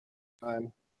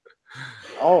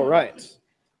All right.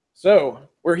 So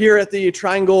we're here at the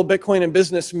Triangle Bitcoin and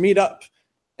Business Meetup,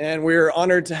 and we're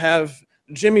honored to have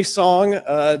Jimmy Song,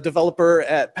 a developer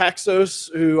at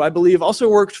Paxos, who I believe also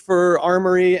worked for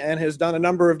Armory and has done a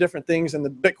number of different things in the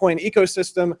Bitcoin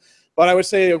ecosystem. But I would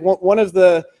say one of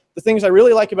the things I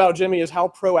really like about Jimmy is how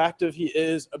proactive he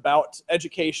is about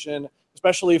education,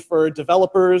 especially for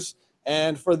developers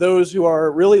and for those who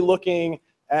are really looking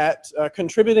at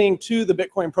contributing to the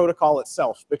Bitcoin protocol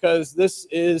itself, because this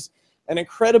is an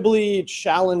incredibly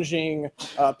challenging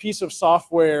piece of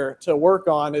software to work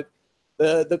on.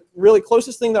 The really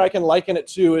closest thing that I can liken it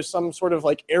to is some sort of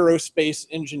like aerospace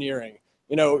engineering.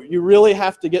 You know, you really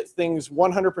have to get things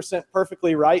 100%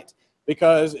 perfectly right,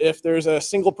 because if there's a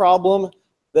single problem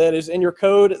that is in your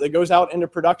code that goes out into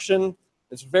production,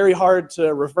 it's very hard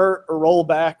to revert or roll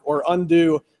back or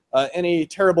undo any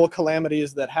terrible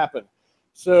calamities that happen.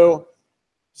 So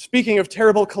speaking of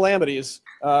terrible calamities,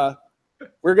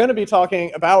 we're going to be talking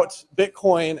about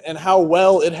Bitcoin and how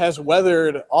well it has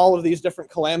weathered all of these different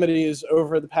calamities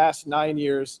over the past 9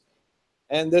 years.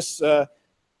 And this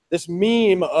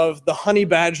meme of the honey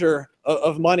badger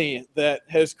of money that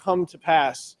has come to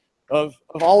pass, of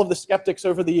all of the skeptics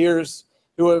over the years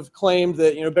who have claimed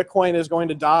that, you know, Bitcoin is going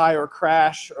to die or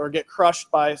crash or get crushed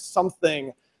by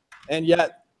something, and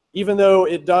yet, even though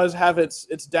it does have its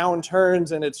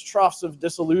downturns and its troughs of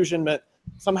disillusionment,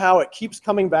 somehow it keeps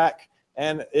coming back,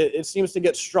 and it seems to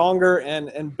get stronger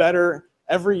and better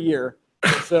every year.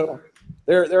 So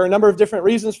there are a number of different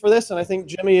reasons for this, and I think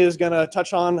Jimmy is going to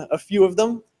touch on a few of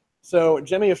them. So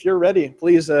Jimmy, if you're ready,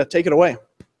 please take it away.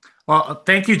 Well,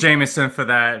 thank you, Jameson, for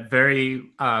that very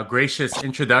gracious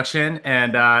introduction.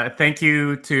 And thank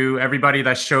you to everybody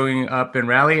that's showing up in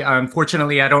Rally.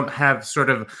 Unfortunately, I don't have sort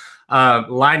of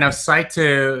line of sight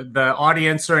to the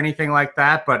audience or anything like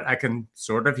that, but I can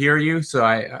sort of hear you. So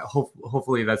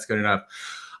hopefully that's good enough.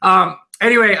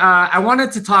 Anyway, I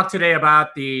wanted to talk today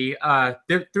about the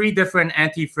three different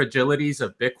anti-fragilities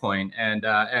of Bitcoin,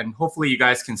 and hopefully you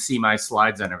guys can see my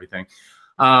slides and everything.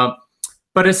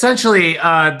 But essentially,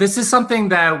 this is something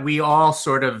that we all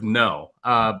sort of know,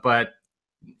 but,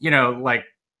 you know, like,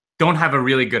 don't have a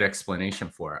really good explanation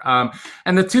for.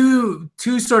 And the two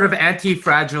sort of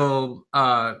anti-fragile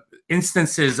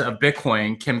instances of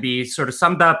Bitcoin can be sort of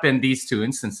summed up in these two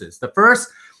instances. The first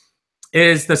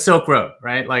is the Silk Road,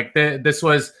 right? Like this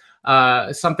was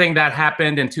something that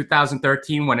happened in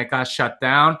 2013 when it got shut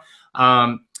down.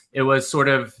 It was sort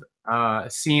of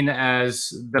seen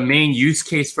as the main use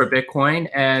case for Bitcoin,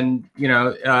 and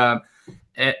that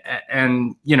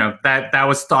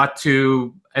was thought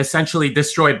to essentially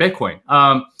destroy Bitcoin.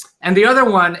 And the other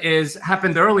one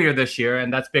happened earlier this year,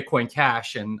 and that's Bitcoin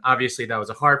Cash. And obviously that was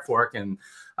a hard fork, and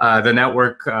the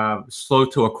network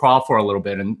slowed to a crawl for a little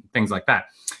bit and things like that.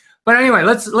 But anyway,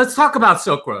 let's talk about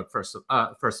Silk Road first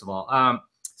of all.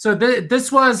 So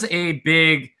this was a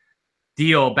big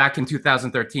deal back in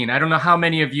 2013. I don't know how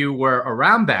many of you were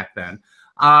around back then,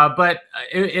 but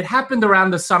it happened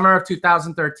around the summer of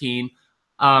 2013.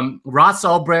 Ross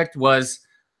Ulbricht was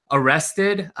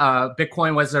arrested.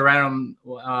 Bitcoin was around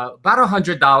about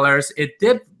 $100. It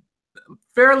dipped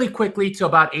fairly quickly to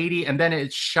about 80, and then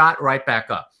it shot right back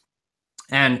up.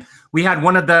 And we had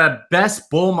one of the best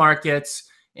bull markets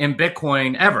in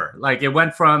Bitcoin ever. Like, it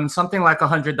went from something like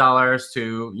 $100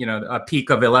 to, you know, a peak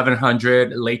of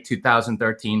 1,100 late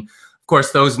 2013. Of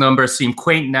course, those numbers seem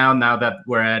quaint now that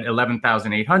we're at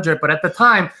 11,800. But at the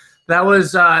time, that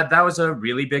was a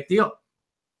really big deal.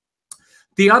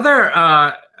 The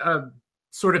other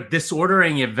sort of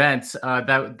disordering event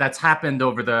that's happened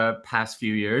over the past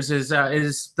few years is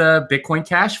the Bitcoin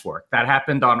Cash fork that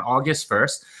happened on August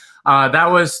 1st. That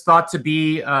was thought to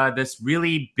be this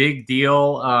really big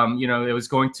deal. You know, it was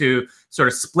going to sort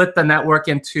of split the network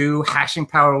in two. Hashing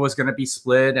power was going to be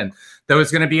split, and there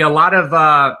was going to be a lot of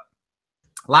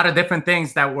different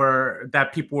things that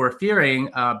people were fearing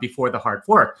before the hard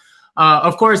fork.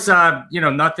 Of course, you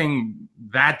know, nothing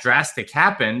that drastic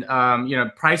happened. You know,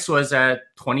 price was at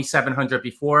 2,700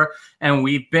 before, and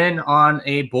we've been on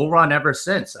a bull run ever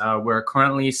since. We're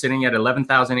currently sitting at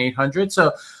 11,800.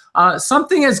 So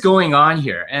something is going on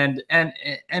here, and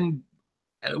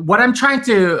what I'm trying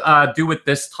to do with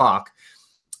this talk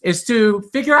is to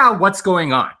figure out what's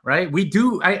going on, right?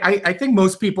 I think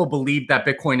most people believe that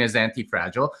Bitcoin is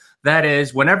anti-fragile. That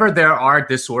is, whenever there are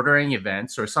disordering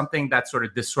events or something that sort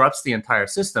of disrupts the entire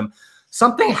system,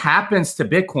 something happens to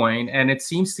Bitcoin and it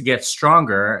seems to get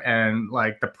stronger, and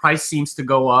like the price seems to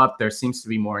go up. There seems to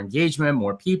be more engagement,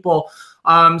 more people.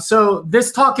 So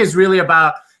this talk is really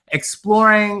about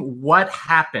exploring what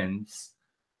happens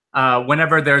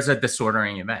whenever there's a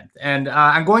disordering event. And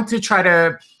I'm going to try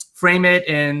to frame it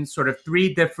in sort of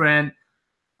three different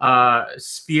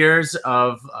spheres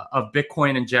of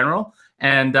Bitcoin in general,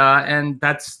 and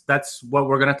that's what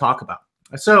we're going to talk about.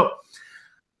 So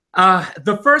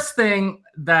the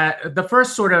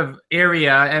first sort of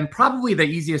area, and probably the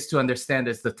easiest to understand,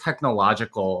 is the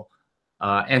technological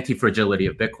anti-fragility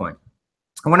of Bitcoin.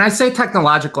 And when I say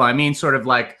technological, I mean sort of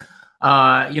like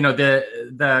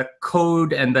the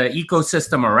code and the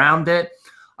ecosystem around it.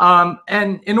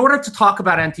 And in order to talk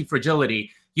about anti-fragility,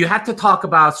 you have to talk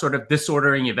about sort of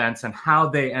disordering events and how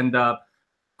they end up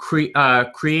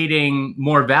creating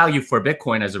more value for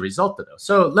Bitcoin as a result of those.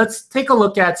 So let's take a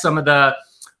look at some of the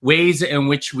ways in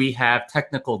which we have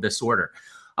technical disorder.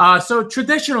 So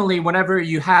traditionally, whenever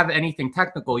you have anything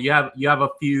technical, you have a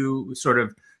few sort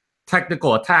of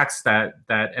technical attacks that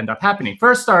end up happening.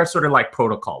 First are sort of like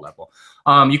protocol level.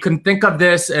 You can think of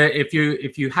this if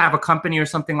you have a company or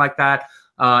something like that,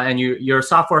 and you're a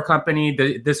software company,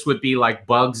 this would be like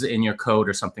bugs in your code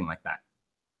or something like that.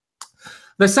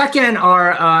 The second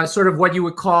are sort of what you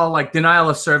would call like denial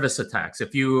of service attacks.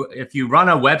 If you run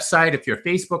a website, if you're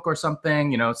Facebook or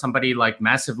something, somebody like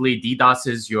massively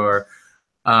DDoSes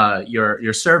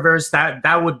your servers,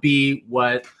 that would be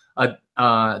what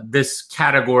this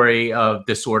category of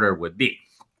disorder would be.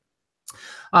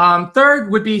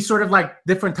 Third would be sort of like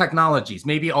different technologies,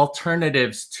 maybe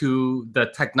alternatives to the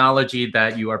technology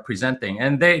that you are presenting,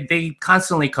 and they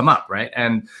constantly come up, right?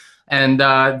 And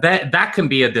that can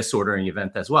be a disordering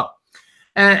event as well.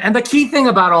 And the key thing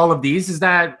about all of these is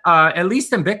that at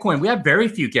least in Bitcoin, we have very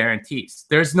few guarantees.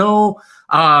 There's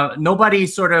nobody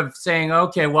sort of saying,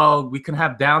 okay, well, we can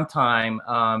have downtime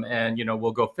and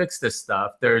we'll go fix this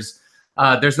stuff. There's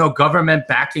no government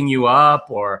backing you up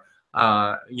or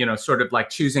sort of like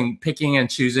picking and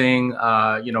choosing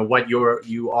what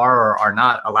you are or are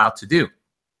not allowed to do.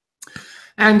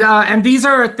 And these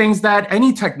are things that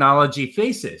any technology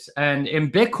faces. And in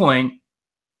Bitcoin,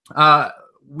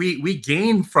 we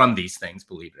gain from these things,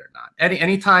 believe it or not.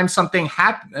 Anytime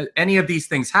any of these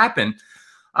things happen,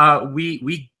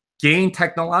 we gain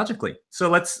technologically. So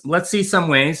let's see some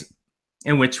ways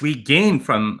in which we gain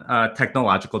from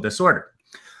technological disorder.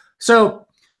 So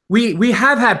we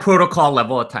have had protocol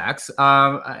level attacks.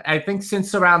 I think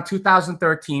since around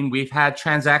 2013, we've had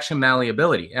transaction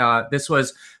malleability. This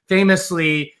was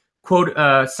famously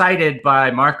cited by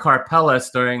Mark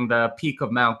Karpelès during the peak of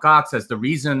Mt. Gox as the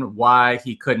reason why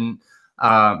he couldn't,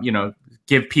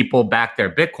 give people back their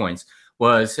Bitcoins,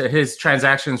 was his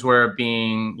transactions were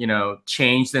being,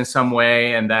 changed in some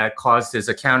way, and that caused his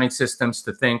accounting systems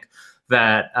to think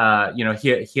that,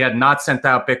 he had not sent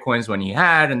out Bitcoins when he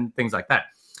had, and things like that.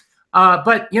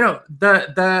 But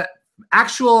the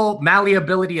actual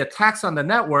malleability attacks on the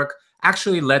network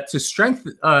actually led to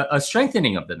a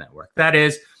strengthening of the network. That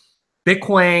is,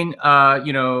 Bitcoin,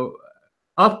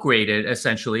 upgraded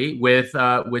essentially with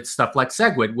stuff like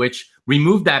SegWit, which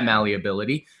removed that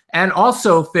malleability and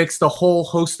also fixed a whole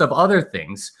host of other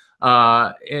things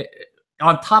on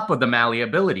top of the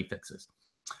malleability fixes.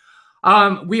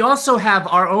 We also have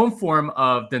our own form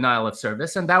of denial of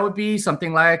service, and that would be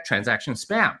something like transaction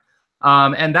spam.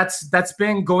 And that's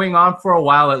been going on for a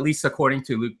while, at least according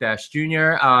to Luke Dash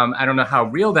Jr. I don't know how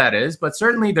real that is, but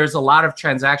certainly there's a lot of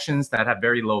transactions that have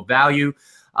very low value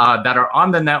that are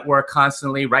on the network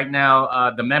constantly. Right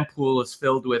now, the mempool is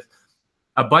filled with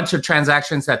a bunch of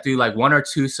transactions that do like 1 or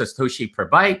 2 Satoshi per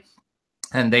byte,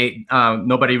 and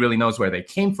nobody really knows where they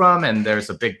came from, and there's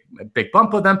a big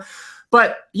bump of them.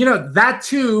 But that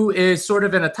too is sort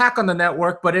of an attack on the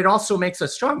network, but it also makes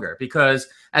us stronger, because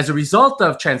as a result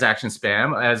of transaction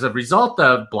spam, as a result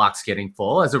of blocks getting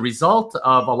full, as a result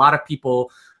of a lot of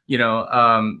people,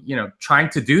 trying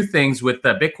to do things with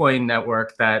the Bitcoin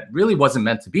network that really wasn't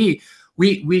meant to be,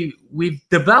 we've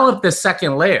developed this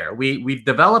second layer. We've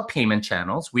developed payment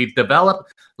channels. We've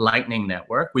developed Lightning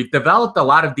Network. We've developed a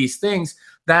lot of these things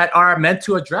that are meant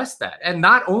to address that. And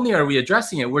not only are we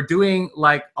addressing it, we're doing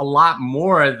like a lot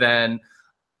more than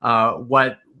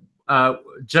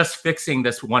just fixing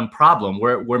this one problem.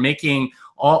 We're making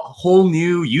whole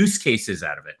new use cases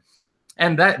out of it.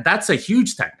 And that's a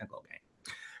huge technical gain.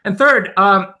 And third,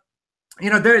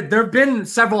 there have been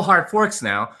several hard forks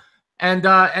now, and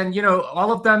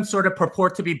all of them sort of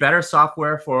purport to be better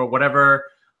software for whatever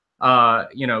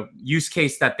use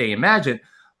case that they imagine.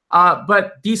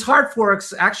 But these hard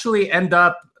forks actually end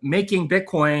up making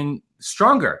Bitcoin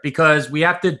stronger, because we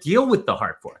have to deal with the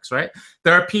hard forks, right?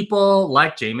 There are people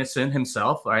like Jameson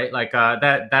himself, right? Like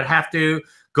that have to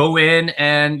go in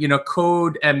and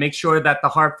code and make sure that the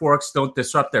hard forks don't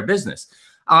disrupt their business.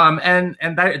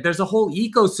 There's a whole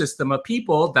ecosystem of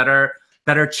people that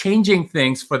are changing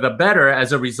things for the better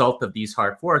as a result of these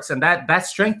hard forks, and that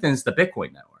strengthens the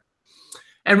Bitcoin network.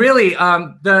 And really,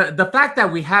 the fact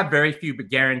that we have very few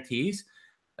guarantees,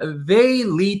 they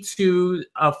lead to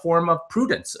a form of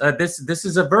prudence. This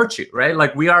is a virtue, right?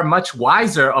 Like, we are much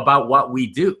wiser about what we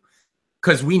do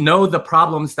because we know the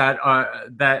problems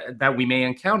that we may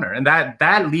encounter, and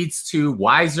that leads to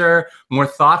wiser, more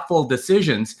thoughtful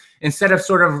decisions instead of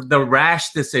sort of the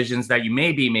rash decisions that you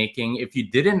may be making if you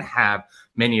didn't have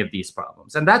many of these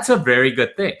problems. And that's a very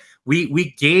good thing.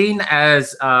 We gain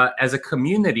as a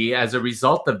community as a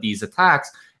result of these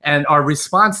attacks and our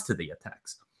response to the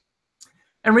attacks.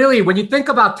 And really, when you think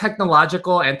about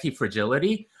technological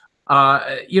anti-fragility,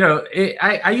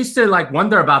 I used to like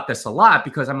wonder about this a lot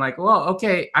because I'm like, well,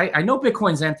 okay, I know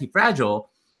Bitcoin's anti-fragile,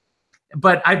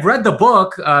 but I've read the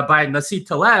book by Nassim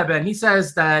Taleb, and he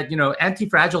says that,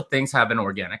 anti-fragile things have an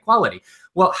organic quality.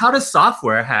 Well, how does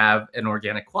software have an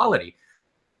organic quality?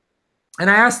 And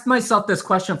I asked myself this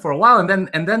question for a while, and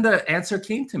then the answer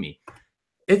came to me.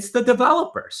 It's the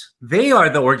developers. They are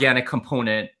the organic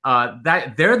component.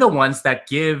 That they're the ones that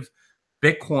give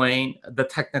Bitcoin the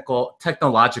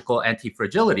technological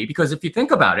anti-fragility. Because if you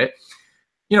think about it,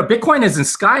 Bitcoin isn't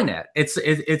Skynet.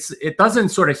 It doesn't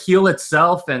sort of heal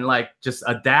itself and like just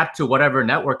adapt to whatever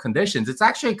network conditions. It's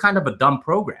actually kind of a dumb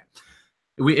program.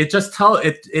 It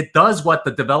does what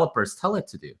the developers tell it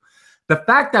to do. The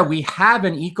fact that we have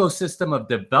an ecosystem of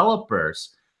developers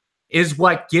is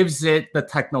what gives it the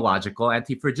technological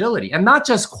anti-fragility, and not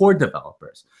just core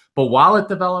developers, but wallet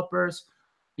developers,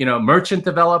 merchant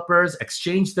developers,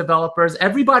 exchange developers,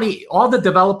 everybody, all the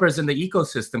developers in the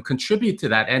ecosystem contribute to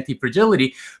that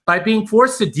anti-fragility by being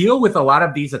forced to deal with a lot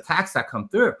of these attacks that come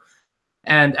through.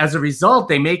 And as a result,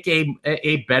 they make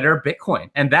a better Bitcoin.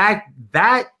 And that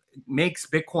makes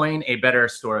Bitcoin a better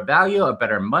store of value, a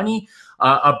better money,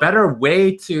 a better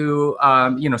way to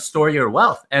store your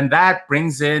wealth. And that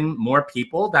brings in more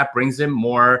people, that brings in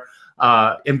more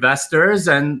investors,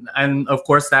 and of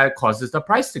course that causes the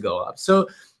price to go up. So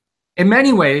in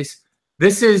many ways,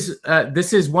 this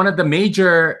is one of the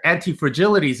major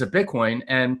anti-fragilities of Bitcoin,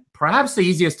 and perhaps the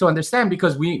easiest to understand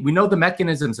because we know the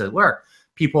mechanisms at work.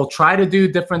 People try to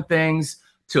do different things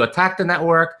to attack the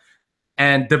network,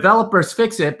 and developers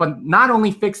fix it, but not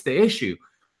only fix the issue,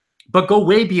 but go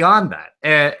way beyond that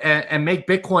and make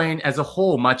Bitcoin as a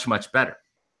whole much, much better.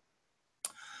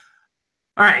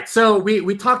 All right, so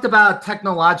we talked about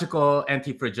technological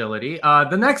anti-fragility.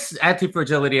 The next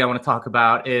anti-fragility I want to talk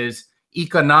about is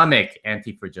economic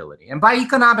anti-fragility. And by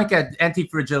economic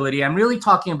anti-fragility, I'm really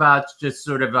talking about just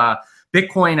sort of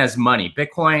Bitcoin as money,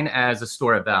 Bitcoin as a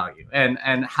store of value,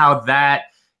 and how that,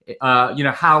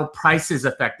 how price is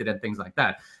affected and things like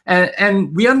that.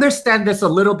 And we understand this a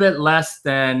little bit less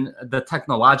than the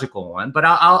technological one, but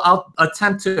I'll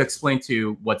attempt to explain to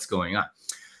you what's going on.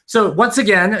 So once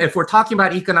again, if we're talking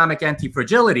about economic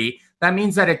anti-fragility, that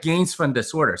means that it gains from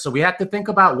disorder. So we have to think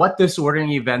about what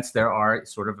disordering events there are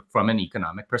sort of from an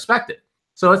economic perspective.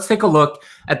 So let's take a look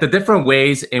at the different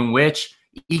ways in which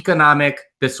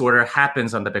economic disorder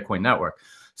happens on the Bitcoin network.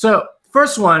 So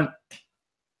first one,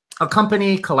 a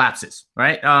company collapses,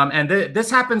 right? And this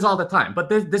happens all the time, but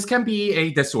this can be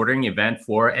a disordering event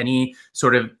for any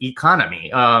sort of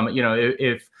economy.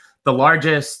 If the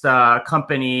largest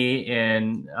company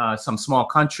in some small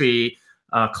country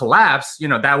collapse,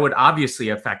 that would obviously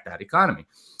affect that economy.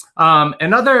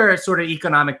 Another sort of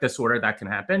economic disorder that can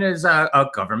happen is a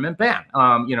government ban.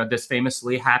 This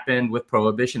famously happened with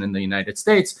prohibition in the United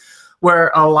States,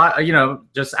 where a lot,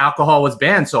 just alcohol was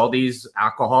banned. So all these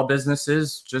alcohol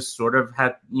businesses just sort of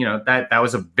had, that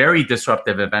was a very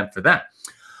disruptive event for them.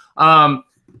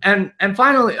 And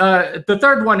finally, the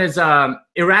third one is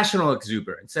irrational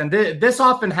exuberance. And this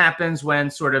often happens when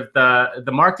sort of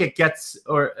the market gets,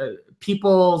 or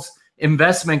people's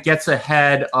investment gets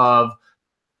ahead of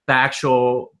the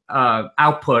actual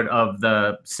output of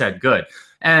the said good.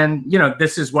 And,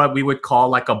 this is what we would call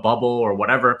like a bubble or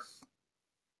whatever.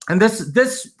 And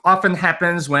this often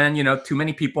happens when, too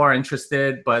many people are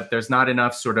interested, but there's not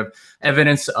enough sort of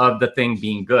evidence of the thing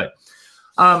being good.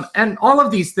 And all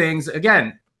of these things,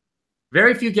 again,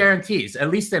 very few guarantees, at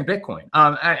least in Bitcoin.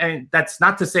 And that's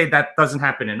not to say that doesn't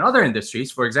happen in other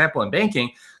industries. For example, in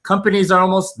banking, companies are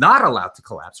almost not allowed to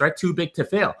collapse, right? Too big to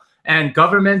fail. And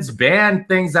governments ban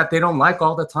things that they don't like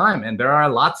all the time. And there are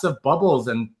lots of bubbles,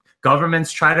 and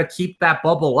governments try to keep that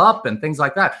bubble up and things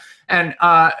like that. And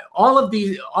all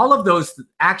of those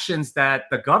actions that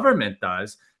the government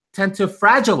does tend to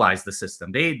fragilize the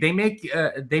system. They make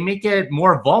it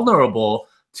more vulnerable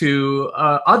to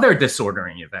other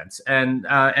disordering events. And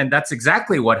that's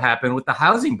exactly what happened with the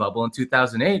housing bubble in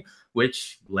 2008,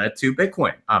 which led to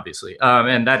Bitcoin, obviously.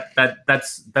 And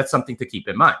that's something to keep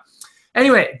in mind.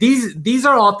 Anyway, these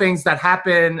are all things that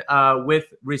happen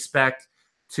with respect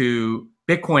to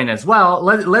Bitcoin as well.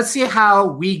 Let's see how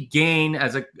we gain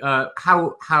as a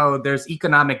how there's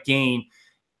economic gain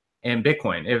in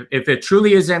Bitcoin. If it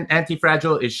truly is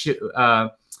anti-fragile, it should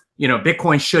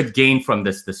Bitcoin should gain from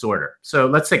this disorder. So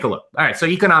let's take a look. All right, so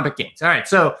economic gains. All right,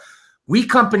 so weak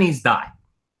companies die,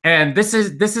 and this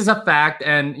is a fact.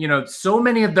 And so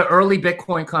many of the early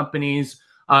Bitcoin companies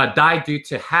died due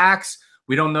to hacks.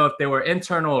 We don't know if they were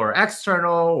internal or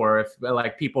external, or if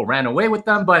like people ran away with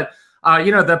them. But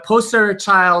the poster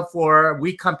child for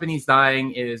weak companies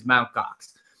dying is Mt.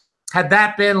 Gox. Had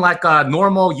that been like a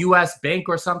normal U.S. bank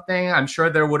or something, I'm sure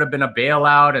there would have been a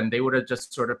bailout and they would have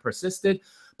just sort of persisted.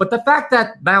 But the fact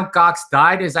that Mt. Gox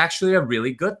died is actually a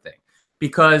really good thing,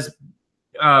 because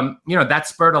that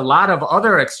spurred a lot of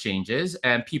other exchanges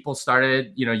and people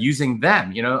started using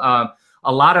them.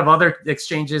 A lot of other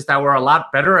exchanges that were a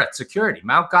lot better at security.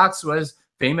 Mt. Gox was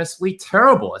famously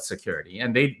terrible at security,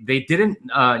 and they didn't.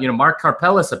 Mark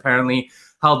Karpeles apparently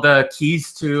held the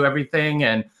keys to everything,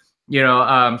 and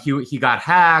he got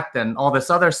hacked and all this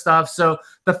other stuff. So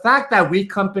the fact that weak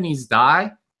companies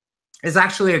die is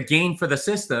actually a gain for the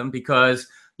system, because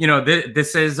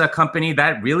this is a company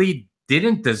that really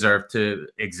didn't deserve to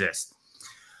exist.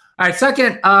 All right,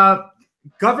 second,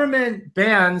 government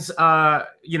bans have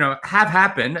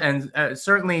happened, and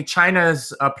certainly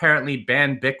China's apparently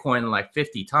banned Bitcoin like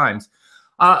 50 times,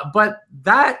 but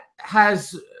that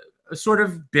has sort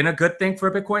of been a good thing for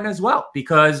Bitcoin as well,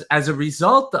 because as a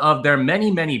result of their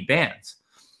many bans,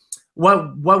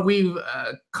 what we've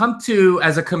come to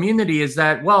as a community is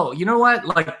that, well, you know what,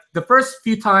 like the first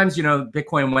few times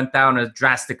Bitcoin went down a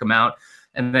drastic amount,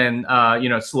 and then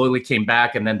slowly came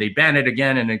back, and then they banned it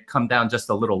again, and it come down just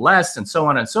a little less, and so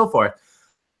on and so forth.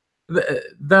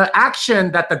 The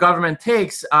action that the government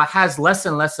takes has less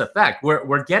and less effect.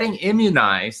 We're getting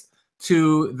immunized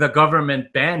to the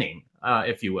government banning,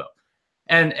 if you will,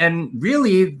 and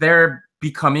really they're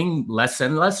becoming less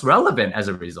and less relevant as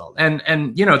a result.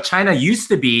 And China used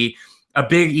to be a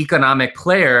big economic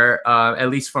player, at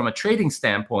least from a trading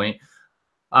standpoint.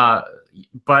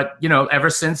 But ever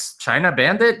since China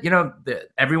banned it,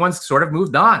 everyone's sort of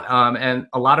moved on, and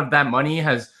a lot of that money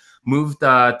has moved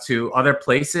to other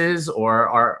places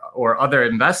or other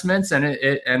investments, and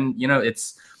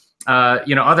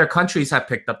other countries have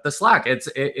picked up the slack.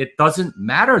 It doesn't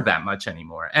matter that much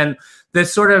anymore, and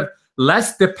this sort of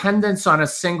less dependence on a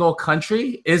single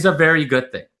country is a very good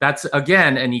thing. That's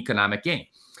again an economic gain.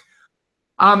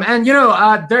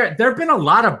 There have been a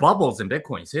lot of bubbles in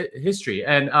Bitcoin's history,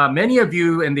 and many of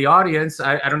you in the audience,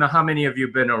 I don't know how many of you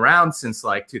have been around since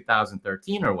like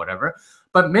 2013 or whatever,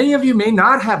 but many of you may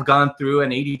not have gone through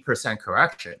an 80%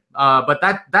 correction. But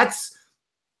that's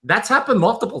happened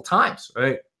multiple times,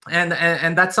 right?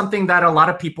 And that's something that a lot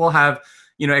of people have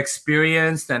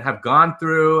experienced and have gone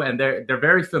through, and they're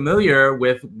very familiar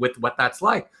with what that's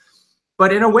like.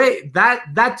 But in a way,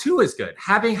 that too is good.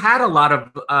 Having had a lot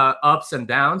of ups and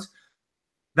downs,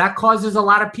 that causes a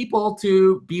lot of people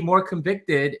to be more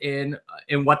convicted in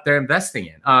what they're investing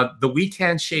in. The weak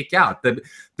hands shake out. The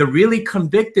really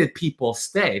convicted people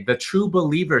stay. The true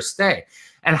believers stay.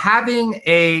 And having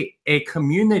a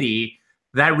community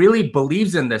that really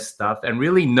believes in this stuff and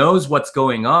really knows what's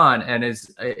going on and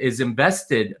is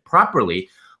invested properly,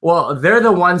 well, they're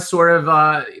the ones sort of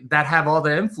that have all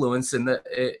the influence in the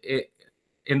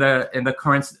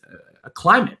current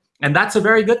climate, and that's a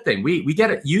very good thing. We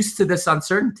get used to this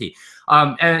uncertainty,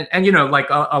 and like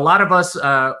a lot of us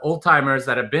old timers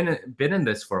that have been in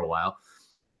this for a while,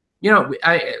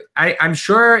 I'm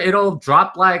sure it'll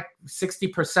drop like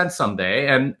 60% someday,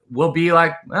 and we'll be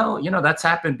like, well, that's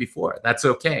happened before. That's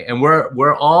okay, and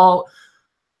we're all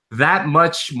that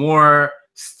much more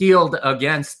steeled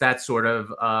against that sort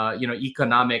of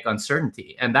economic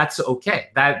uncertainty, and that's okay.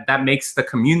 That makes the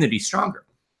community stronger.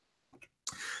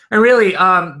 And really,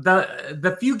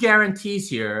 the few guarantees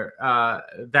here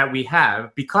that we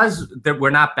have, because we're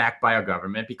not backed by a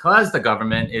government, because the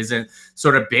government isn't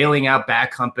sort of bailing out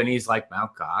bad companies like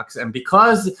Mt. Gox, and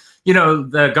because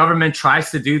the government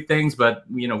tries to do things, but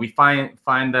we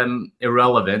find them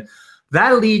irrelevant,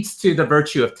 that leads to the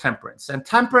virtue of temperance. And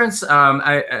temperance,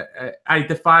 I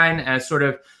define as sort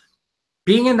of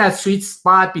being in that sweet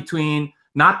spot between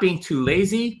not being too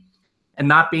lazy and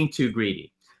not being too greedy.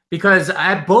 Because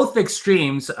at both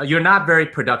extremes, you're not very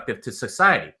productive to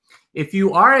society. if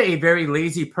you are a very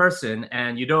lazy person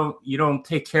and you don't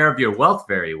take care of your wealth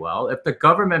very well, if the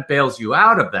government bails you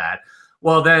out of that,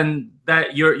 well, then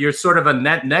that you're sort of a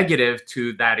net negative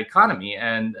to that economy,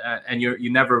 and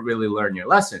you never really learn your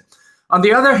lesson. On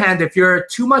the other hand, if you're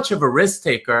too much of a risk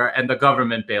taker and the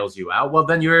government bails you out, well,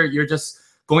 then you're just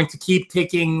going to keep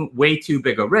taking way too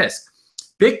big a risk.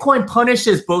 Bitcoin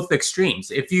punishes both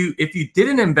extremes. If you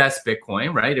didn't invest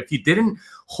Bitcoin, right? If you didn't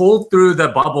hold through the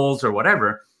bubbles or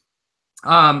whatever,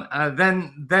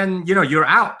 then you're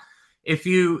out. If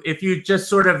you just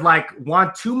sort of like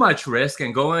want too much risk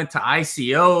and go into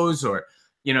ICOs or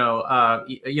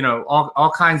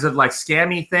all kinds of like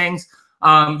scammy things,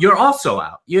 you're also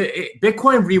out.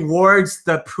 Bitcoin rewards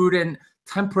the prudent,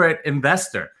 temperate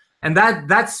investor, and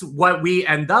that's what we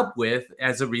end up with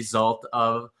as a result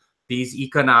of these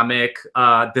economic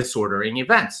disordering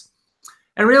events.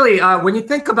 And really, when you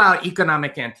think about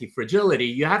economic anti-fragility,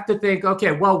 you have to think,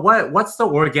 okay, well, what's the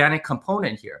organic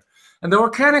component here? And the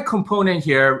organic component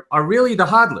here are really the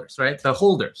hodlers, right? The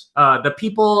holders, the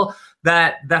people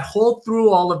that hold through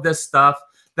all of this stuff,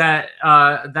 that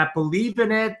believe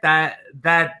in it, that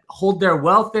hold their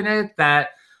wealth in it, that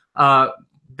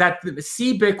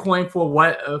see Bitcoin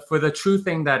for the true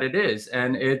thing that it is,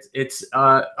 and it's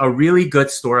a really good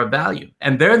store of value.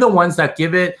 And they're the ones that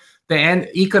give it the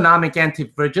economic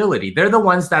anti-fragility. They're the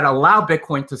ones that allow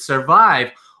Bitcoin to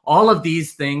survive all of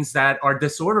these things that are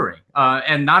disordering,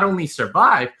 and not only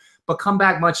survive, but come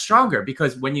back much stronger.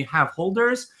 Because when you have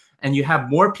holders and you have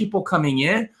more people coming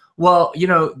in, well,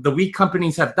 the weak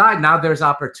companies have died. Now there's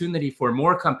opportunity for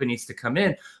more companies to come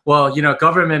in. Well,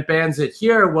 government bans it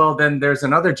here. Well, then there's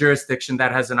another jurisdiction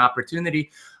that has an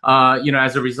opportunity,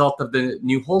 as a result of the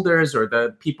new holders or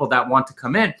the people that want to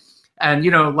come in. And,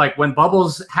 like when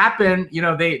bubbles happen,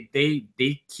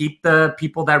 they keep the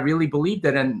people that really believed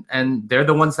it, and they're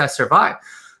the ones that survive.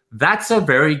 That's a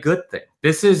very good thing.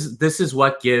 This is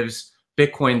what gives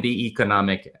Bitcoin the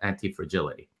economic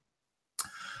anti-fragility.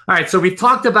 All right, so we've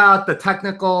talked about the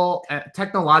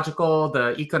technological,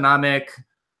 the economic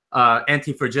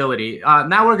anti-fragility.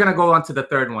 Now we're going to go on to the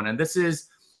third one, and this is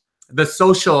the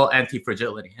social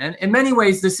anti-fragility. And in many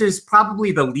ways, this is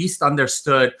probably the least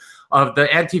understood of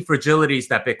the anti-fragilities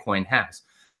that Bitcoin has.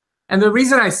 And the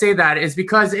reason I say that is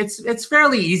because it's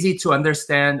fairly easy to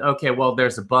understand, okay, well,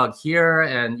 there's a bug here,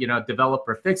 and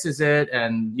developer fixes it,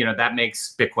 and that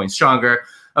makes Bitcoin stronger.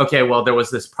 Okay, well, there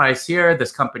was this price here,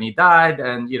 this company died,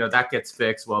 and that gets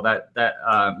fixed. Well,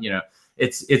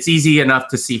 it's easy enough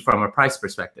to see from a price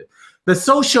perspective. The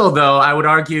social, though, I would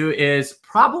argue, is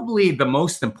probably the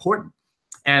most important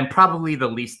and probably the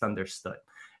least understood.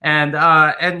 And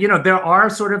there are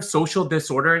sort of social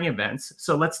disordering events.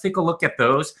 So let's take a look at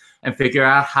those and figure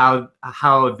out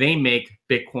how they make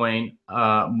Bitcoin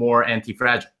more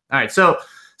anti-fragile. All right, so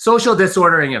social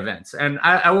disordering events, and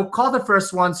I will call the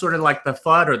first one sort of like the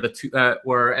FUD,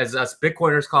 or as us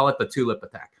Bitcoiners call it, the tulip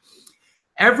attack.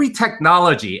 Every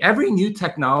new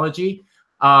technology,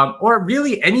 or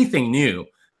really anything new,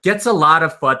 gets a lot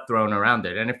of FUD thrown around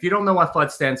it. And if you don't know what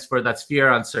FUD stands for, that's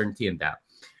fear, uncertainty, and doubt.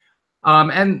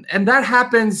 And that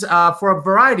happens for a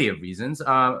variety of reasons,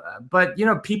 but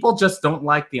people just don't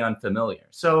like the unfamiliar.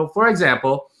 So, for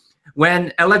example,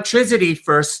 when electricity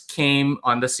first came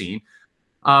on the scene,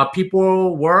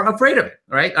 people were afraid of it,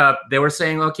 right? They were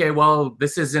saying, okay, well,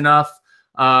 this is enough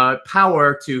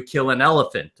power to kill an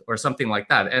elephant or something like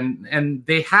that, and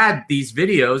they had these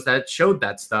videos that showed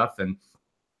that stuff, and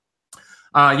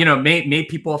made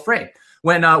people afraid.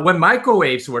 When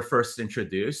microwaves were first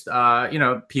introduced,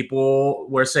 people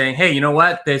were saying, hey, you know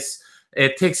what?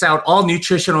 It takes out all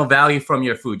nutritional value from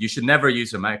your food. You should never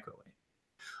use a microwave.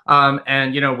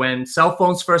 And when cell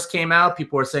phones first came out,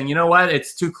 people were saying, you know what?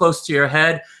 It's too close to your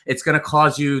head. It's going to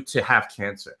cause you to have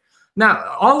cancer.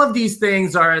 Now, all of these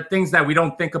things are things that we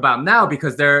don't think about now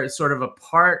because they're sort of a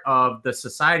part of the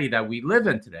society that we live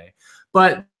in today.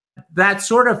 But that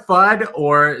sort of FUD,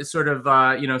 or sort of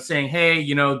saying, hey,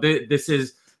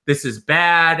 this is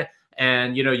bad,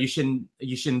 and you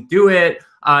shouldn't do it.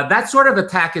 That sort of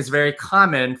attack is very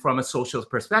common from a social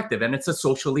perspective, and it's a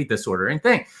socially disordering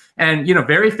thing. And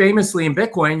very famously in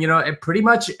Bitcoin, pretty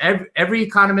much every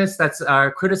economist that's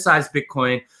criticized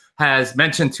Bitcoin has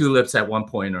mentioned tulips at one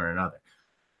point or another.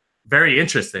 Very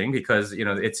interesting, because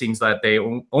it seems that they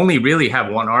only really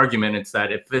have one argument. It's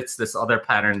that it fits this other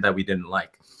pattern that we didn't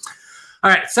like. All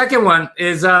right, second one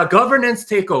is governance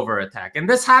takeover attack. And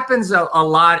this happens a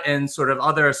lot in sort of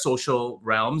other social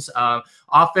realms.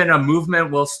 Often a movement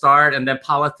will start, and then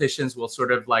politicians will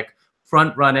sort of like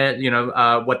front run it,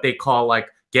 what they call like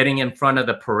getting in front of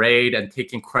the parade and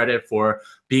taking credit for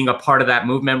being a part of that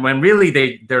movement, when really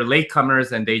they're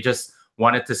latecomers and they just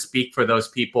wanted to speak for those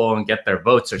people and get their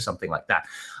votes or something like that.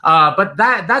 But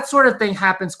that sort of thing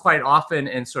happens quite often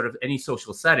in sort of any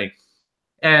social setting.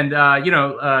 And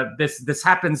this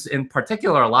happens in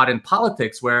particular a lot in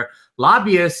politics, where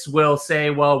lobbyists will say,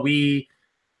 well, we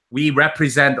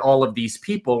represent all of these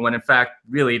people, when in fact,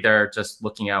 really, they're just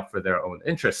looking out for their own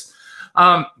interests.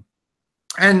 And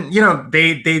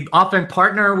they often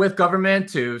partner with government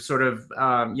to sort of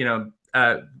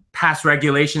pass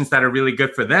regulations that are really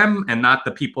good for them and not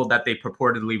the people that they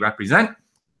purportedly represent.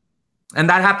 And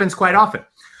that happens quite often.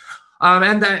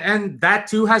 And that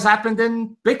too has happened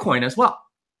in Bitcoin as well.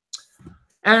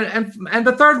 And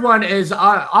the third one is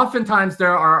oftentimes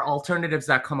there are alternatives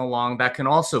that come along that can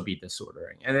also be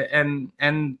disordering,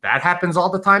 and that happens all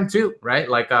the time too, right?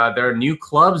 Like there are new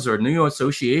clubs or new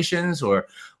associations or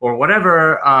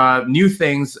whatever new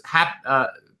things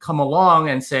come along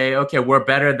and say, okay, we're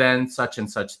better than such and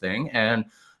such thing, and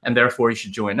therefore you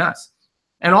should join us.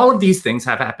 And all of these things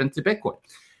have happened to Bitcoin.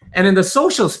 And in the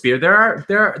social sphere, there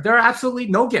are absolutely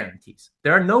no guarantees.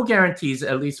 There are no guarantees,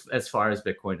 at least as far as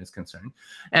Bitcoin is concerned.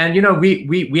 And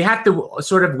we have to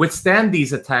sort of withstand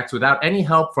these attacks without any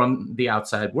help from the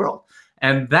outside world.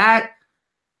 And that,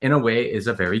 in a way, is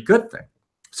a very good thing.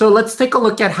 So let's take a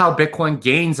look at how Bitcoin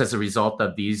gains as a result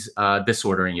of these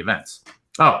disordering events.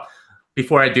 Oh,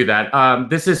 before I do that,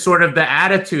 this is sort of the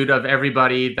attitude of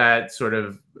everybody that sort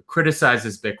of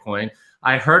criticizes Bitcoin.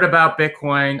 I heard about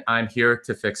Bitcoin, I'm here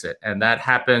to fix it. And that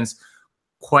happens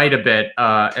quite a bit.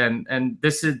 And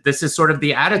this is sort of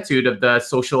the attitude of the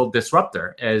social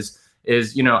disruptor is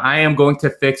I am going to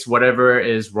fix whatever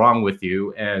is wrong with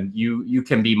you, and you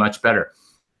can be much better.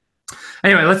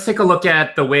 Anyway, let's take a look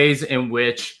at the ways in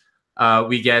which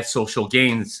we get social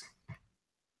gains.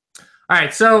 All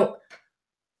right, so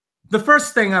the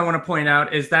first thing I want to point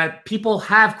out is that people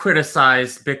have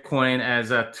criticized Bitcoin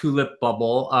as a tulip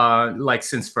bubble, like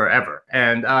since forever.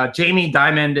 And Jamie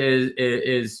Dimon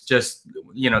is just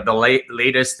the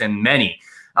latest in many.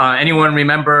 Anyone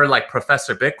remember like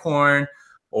Professor Bitcoin,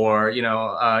 or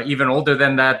even older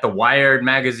than that, the Wired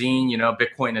magazine?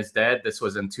 Bitcoin is dead. This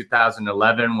was in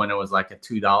 2011 when it was like at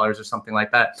 $2 or something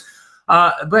like that.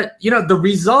 But the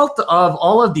result of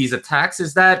all of these attacks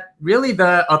is that really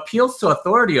the appeals to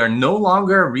authority are no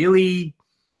longer really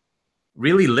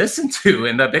listened to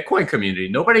in the Bitcoin community.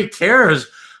 Nobody cares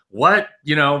what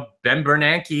Ben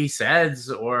Bernanke says,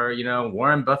 or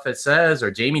Warren Buffett says,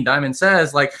 or Jamie Dimon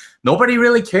says. Like, nobody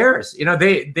really cares.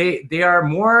 They are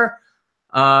more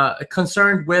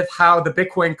concerned with how the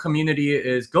Bitcoin community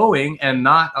is going, and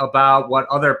not about what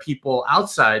other people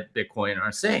outside Bitcoin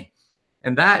are saying.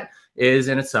 And that is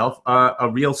in itself a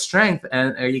real strength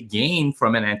and a gain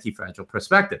from an anti-fragile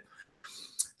perspective.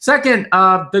 Second,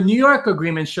 the New York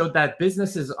Agreement showed that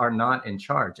businesses are not in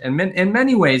charge. And in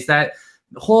many ways, that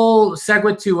whole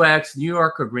SegWit 2x New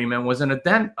York Agreement was an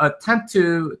attempt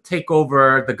to take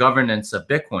over the governance of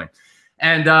Bitcoin.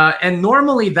 And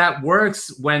normally that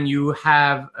works when you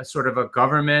have a sort of a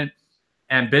government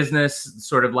and business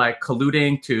sort of like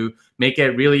colluding to make it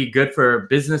really good for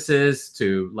businesses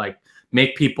to like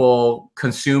make people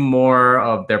consume more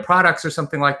of their products or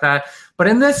something like that. But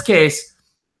in this case,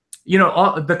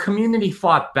 the community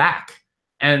fought back,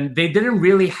 and they didn't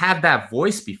really have that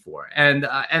voice before. And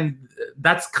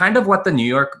that's kind of what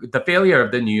the failure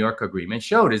of the New York Agreement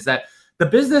showed, is that the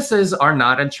businesses are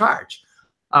not in charge.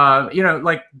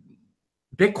 Like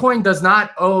Bitcoin does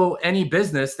not owe any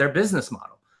business their business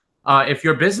model. If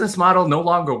your business model no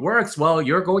longer works, well,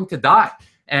 you're going to die.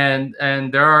 And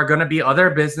there are going to be other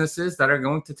businesses that are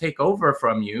going to take over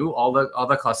from you, all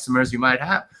the customers you might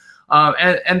have.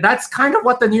 And that's kind of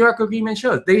what the New York Agreement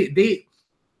shows.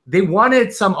 They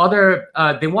wanted some other,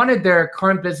 they wanted their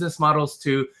current business models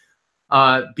to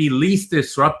be least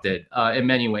disrupted in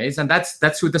many ways. And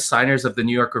that's who the signers of the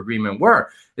New York Agreement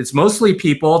were. It's mostly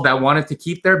people that wanted to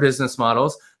keep their business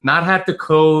models, not have to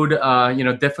code,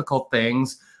 difficult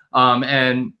things,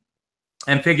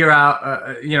 and figure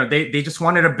out, they just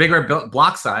wanted a bigger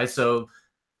block size so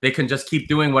they can just keep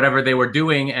doing whatever they were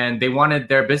doing, and they wanted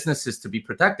their businesses to be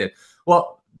protected.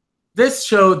 Well, this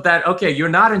showed that, okay, you're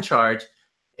not in charge.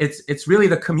 It's really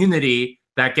the community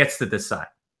that gets to decide.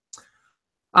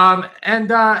 And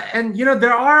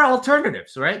there are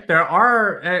alternatives, right? There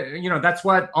are, that's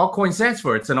what altcoin stands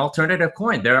for. It's an alternative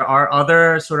coin. There are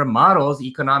other sort of models,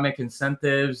 economic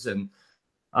incentives, and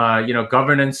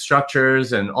governance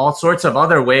structures, and all sorts of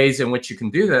other ways in which you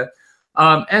can do that.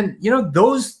 And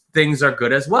those things are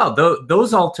good as well.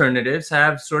 Those alternatives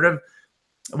have sort of,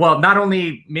 well, not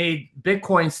only made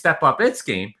Bitcoin step up its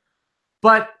game,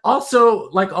 But also,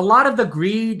 like, a lot of the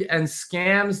greed and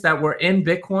scams that were in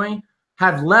Bitcoin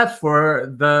have left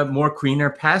for the more greener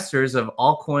pastures of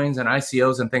altcoins and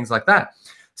ICOs and things like that.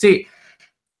 See,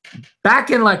 back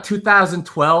in like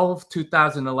 2012,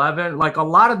 2011, like a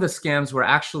lot of the scams were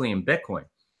actually in Bitcoin.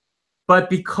 But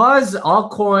because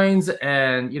altcoins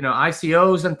and, you know,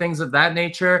 ICOs and things of that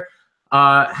nature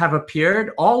have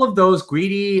appeared, all of those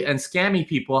greedy and scammy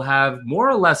people have more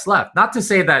or less left. Not to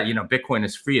say that, you know, Bitcoin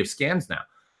is free of scams now,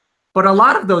 but a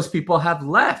lot of those people have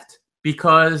left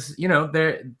because, you know,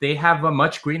 they have a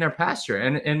much greener pasture.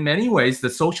 And in many ways, the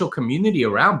social community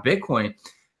around Bitcoin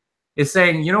is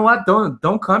saying, you know what,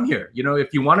 don't come here. You know,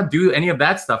 if you want to do any of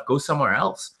that stuff, go somewhere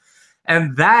else.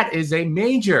 And that is a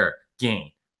major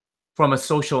gain from a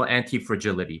social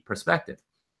anti-fragility perspective.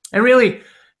 And really,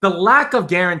 the lack of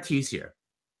guarantees here,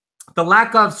 the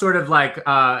lack of sort of like,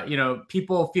 you know,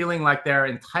 people feeling like they're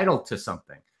entitled to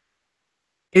something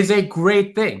is a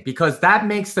great thing, because that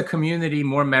makes the community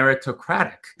more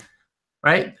meritocratic,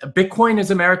 right? Bitcoin is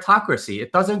a meritocracy.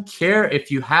 It doesn't care if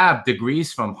you have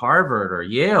degrees from Harvard or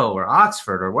Yale or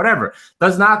Oxford or whatever. It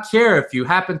does not care if you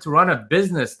happen to run a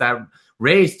business that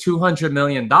raised $200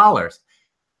 million.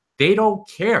 They don't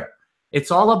care.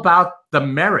 It's all about the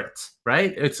merit,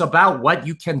 right? It's about what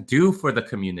you can do for the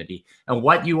community and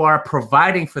what you are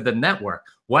providing for the network,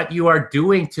 what you are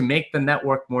doing to make the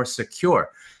network more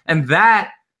secure. And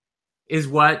that is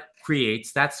what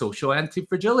creates that social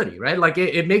anti-fragility, right? Like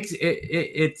it makes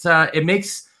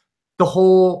the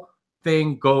whole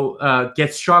thing go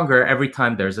get stronger every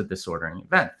time there's a disordering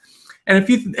event. And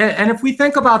if we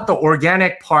think about the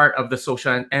organic part of the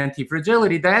social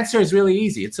anti-fragility, the answer is really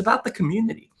easy. It's about the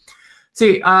community.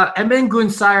 See, Emin Gün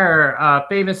Sayer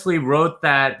famously wrote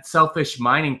that selfish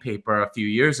mining paper a few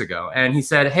years ago, and he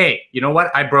said, "Hey, you know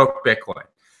what? I broke Bitcoin.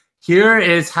 Here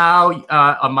is how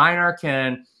a miner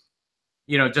can,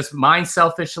 you know, just mine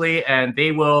selfishly, and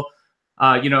they will,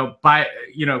 you know,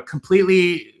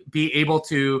 completely be able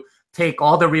to take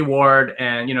all the reward,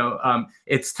 and, you know,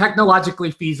 it's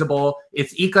technologically feasible,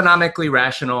 it's economically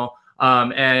rational,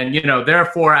 and, you know,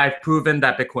 therefore I've proven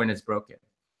that Bitcoin is broken."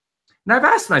 And I've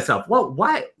asked myself, well,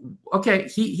 why? Okay,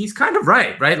 he's kind of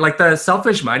right? Like the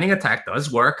selfish mining attack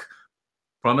does work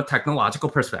from a technological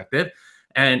perspective,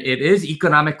 and it is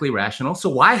economically rational. So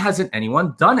why hasn't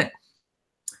anyone done it?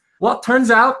 Well, it turns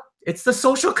out it's the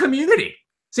social community.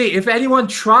 See, if anyone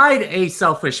tried a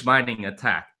selfish mining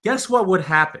attack, guess what would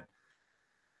happen?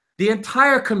 The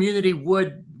entire community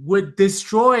would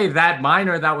destroy that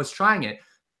miner that was trying it.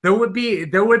 There would be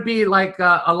like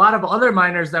a lot of other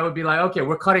miners that would be like, okay,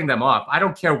 we're cutting them off. I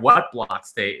don't care what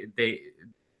blocks they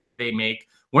make.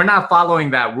 We're not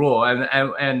following that rule.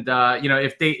 And you know,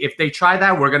 if they try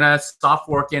that, we're gonna stop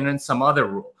working in some other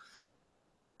rule.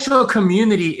 The social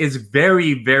community is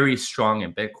very, very strong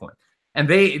in Bitcoin, and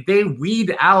they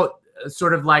weed out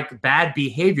sort of like bad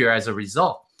behavior as a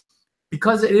result,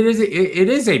 because it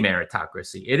is a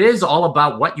meritocracy. It is all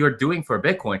about what you're doing for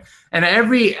Bitcoin, and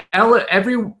every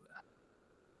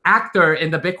actor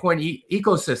in the Bitcoin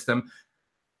ecosystem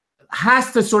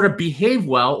has to sort of behave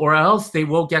well, or else they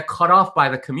will get cut off by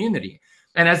the community.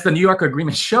 And as the New York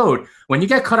Agreement showed, when you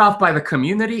get cut off by the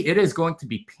community, it is going to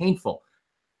be painful,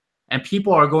 and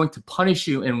people are going to punish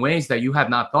you in ways that you have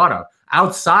not thought of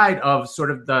outside of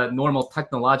sort of the normal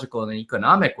technological and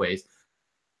economic ways.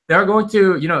 They're going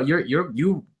to, you know,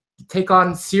 you take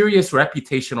on serious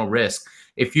reputational risk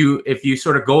if you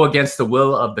sort of go against the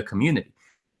will of the community,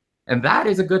 and that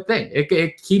is a good thing.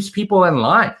 It keeps people in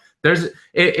line.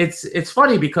 It's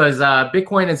funny because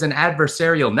Bitcoin is an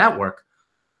adversarial network,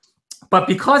 but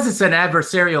because it's an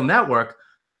adversarial network,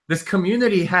 this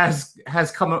community has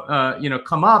come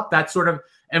up that sort of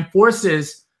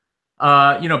enforces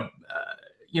a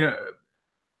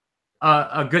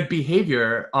good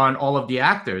behavior on all of the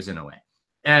actors in a way.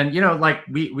 And, you know, like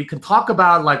we can talk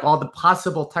about like all the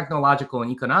possible technological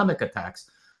and economic attacks,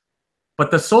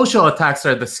 but the social attacks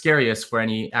are the scariest for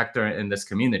any actor in this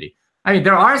community. I mean,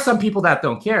 there are some people that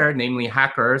don't care, namely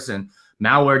hackers and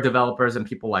malware developers and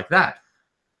people like that.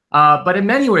 But in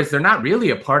many ways, they're not really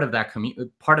a part of that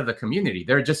part of the community.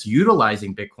 They're just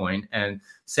utilizing Bitcoin and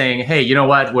saying, "Hey, you know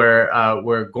what?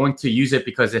 We're going to use it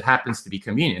because it happens to be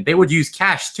convenient." They would use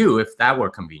cash too if that were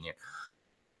convenient.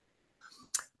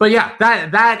 But yeah,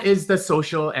 that is the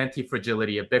social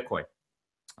anti-fragility of Bitcoin.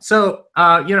 So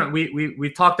you know, we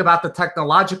talked about the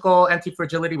technological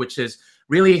anti-fragility, which is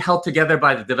really held together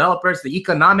by the developers, the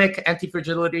economic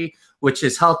anti-fragility, which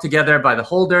is held together by the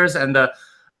holders, and the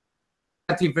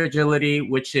anti-fragility,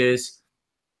 which is,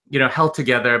 you know, held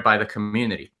together by the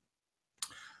community.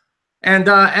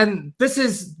 And this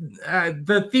is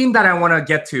the theme that I want to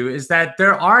get to, is that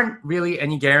there aren't really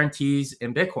any guarantees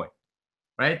in Bitcoin,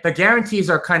 right? The guarantees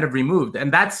are kind of removed,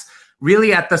 and that's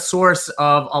really at the source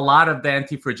of a lot of the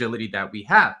anti-fragility that we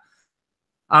have.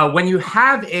 When you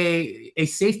have a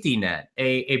safety net,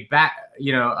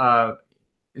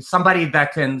 somebody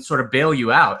that can sort of bail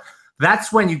you out,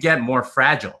 that's when you get more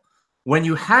fragile. When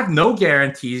you have no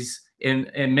guarantees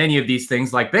in many of these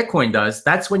things like Bitcoin does,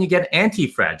 that's when you get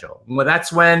anti-fragile. Well,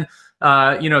 that's when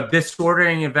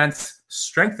disordering events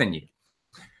strengthen you.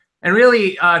 And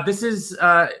really, this is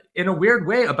in a weird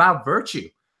way about virtue,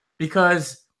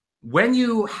 because when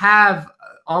you have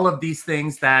all of these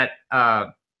things that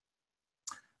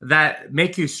that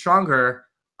make you stronger,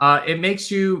 it makes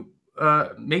you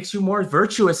more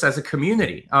virtuous as a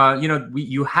community.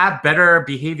 You have better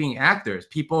behaving actors,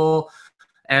 people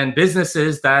and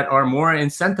businesses that are more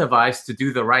incentivized to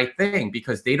do the right thing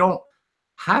because they don't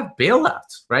have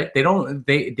bailouts, right? They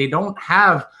don't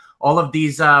have all of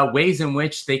these ways in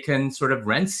which they can sort of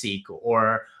rent seek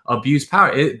or abuse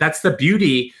power. That's the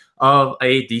beauty of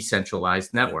a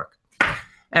decentralized network.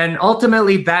 And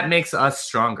ultimately, that makes us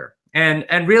stronger.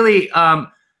 And really,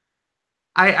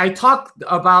 I talk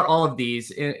about all of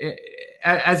these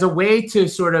as a way to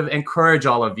sort of encourage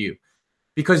all of you,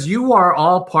 because you are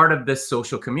all part of this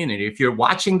social community. If you're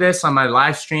watching this on my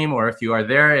live stream, or if you are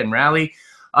there in Rally,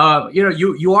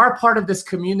 you are part of this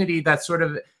community that sort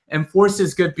of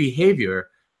enforces good behavior,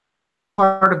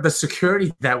 part of the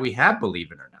security that we have,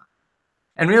 believe it or not.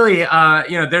 And really,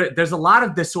 there's a lot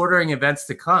of disordering events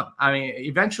to come. I mean,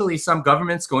 eventually some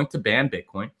government's going to ban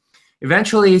Bitcoin.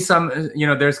 Eventually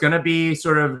there's going to be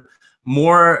sort of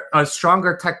more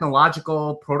stronger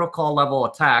technological protocol level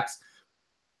attacks.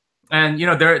 And,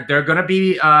 there are going to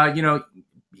be,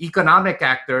 economic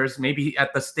actors, maybe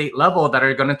at the state level, that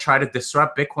are going to try to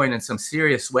disrupt Bitcoin in some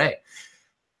serious way.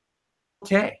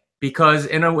 Okay, because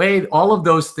in a way, all of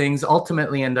those things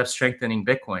ultimately end up strengthening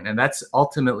Bitcoin. And that's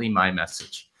ultimately my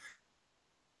message.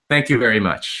 Thank you very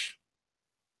much.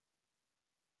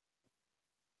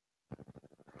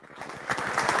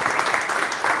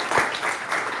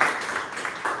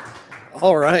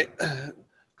 All right.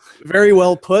 Very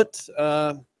well put.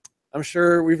 I'm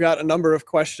sure we've got a number of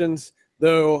questions,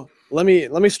 though. Let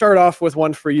me start off with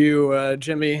one for you,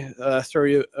 Jimmy. Throw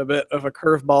you a bit of a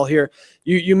curveball here.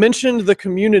 You mentioned the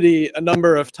community a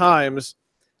number of times,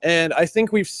 and I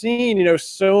think we've seen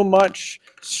so much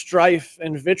strife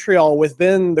and vitriol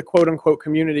within the quote unquote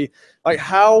community. Like,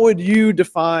 how would you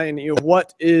define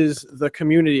what is the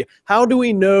community? How do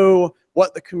we know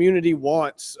what the community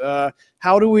wants?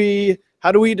 How do we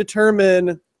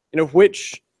determine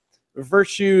which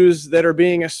virtues that are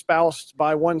being espoused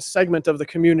by one segment of the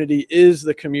community is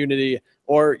the community?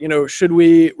 Or should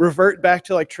we revert back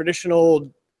to like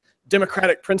traditional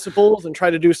democratic principles and try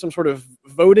to do some sort of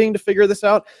voting to figure this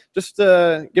out? Just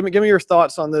give me your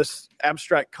thoughts on this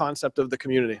abstract concept of the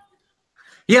community.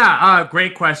 Yeah,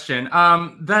 great question.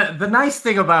 The nice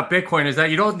thing about Bitcoin is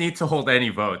that you don't need to hold any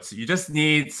votes. You just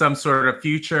need some sort of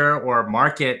future or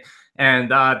market,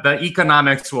 and the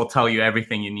economics will tell you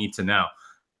everything you need to know.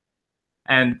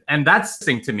 And that's the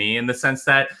thing to me, in the sense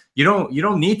that you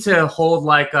don't need to hold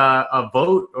like a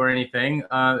vote or anything.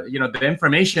 The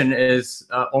information is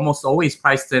almost always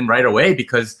priced in right away,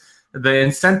 because the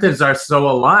incentives are so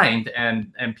aligned,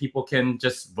 and people can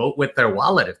just vote with their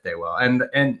wallet if they will. And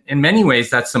in many ways,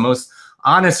 that's the most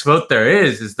honest vote there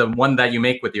is the one that you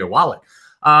make with your wallet.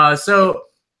 So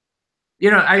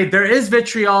there is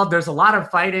vitriol, there's a lot of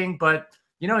fighting, but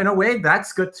in a way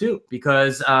that's good too,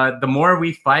 because the more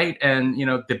we fight and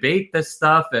debate this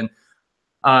stuff, and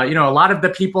a lot of the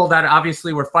people that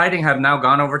obviously were fighting have now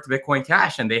gone over to Bitcoin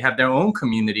Cash, and they have their own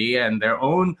community and their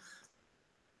own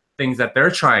things that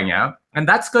they're trying out, and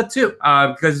that's good too,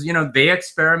 because they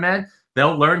experiment,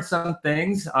 they'll learn some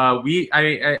things.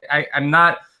 I'm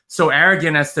not so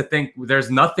arrogant as to think there's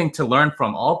nothing to learn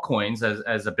from altcoins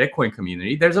as a Bitcoin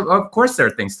community. Of course there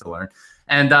are things to learn,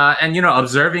 and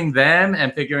observing them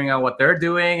and figuring out what they're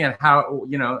doing, and how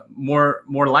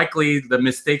more likely the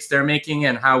mistakes they're making,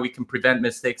 and how we can prevent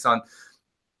mistakes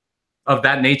of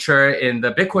that nature in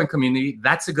the Bitcoin community.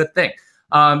 That's a good thing.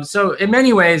 So in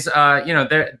many ways,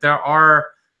 there are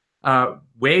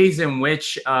ways in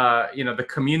which the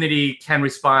community can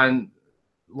respond,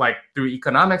 like through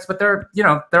economics, but there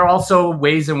are also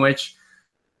ways in which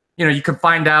you can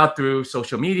find out through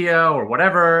social media or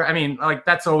whatever. I mean, like,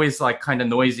 that's always like kind of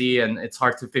noisy, and it's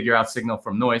hard to figure out signal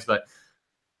from noise. But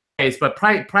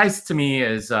price to me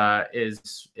is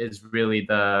really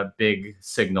the big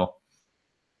signal.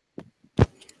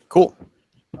 Cool.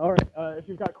 All right. If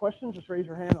you've got questions, just raise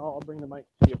your hand. I'll bring the mic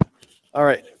to you. All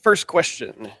right, first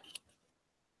question.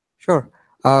 Sure.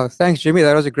 Thanks, Jimmy.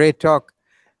 That was a great talk.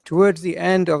 Towards the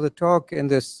end of the talk, in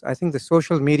this, I think the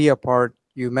social media part,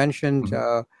 you mentioned,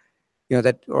 that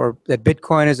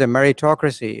Bitcoin is a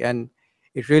meritocracy, and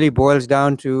it really boils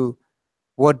down to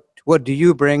what do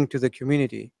you bring to the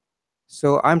community.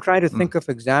 So I'm trying to think of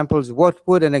examples. What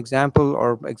would an example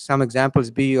or some examples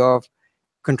be of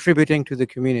contributing to the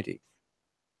community?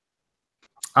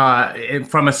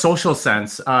 From a social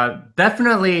sense,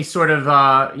 definitely sort of,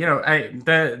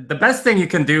 the best thing you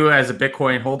can do as a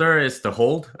Bitcoin holder is to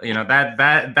hold.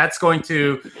 That's going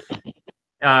to,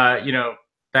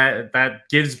 that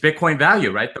gives Bitcoin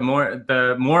value, right?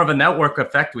 The more of a network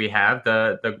effect we have,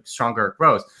 the stronger it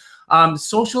grows.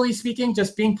 Socially speaking,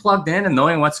 just being plugged in and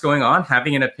knowing what's going on,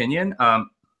 having an opinion.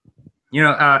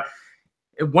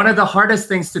 One of the hardest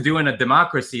things to do in a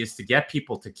democracy is to get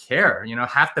people to care.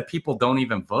 Half the people don't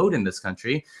even vote in this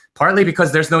country, partly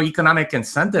because there's no economic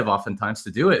incentive oftentimes to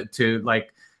do it, to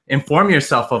like inform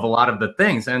yourself of a lot of the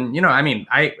things. And,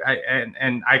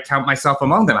 I count myself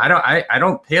among them. I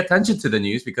don't pay attention to the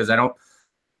news because I don't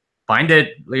find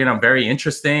it, very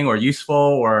interesting or useful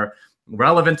or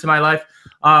relevant to my life.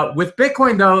 With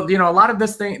Bitcoin, though, a lot of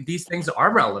these things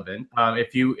are relevant.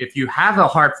 If you have a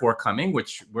hard fork coming,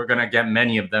 which we're gonna get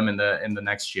many of them in the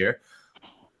next year,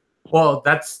 well,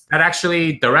 that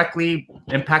actually directly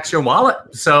impacts your wallet.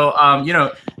 So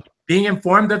being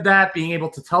informed of that, being able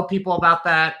to tell people about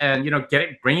that, and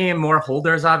bringing in more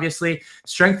holders, obviously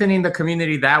strengthening the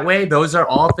community that way. Those are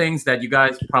all things that you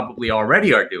guys probably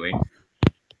already are doing,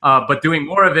 but doing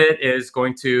more of it is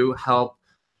going to help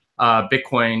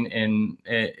Bitcoin in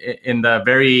the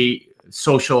very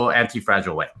social,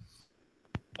 anti-fragile way.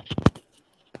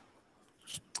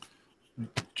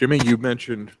 Jimmy, you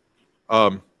mentioned,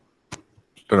 don't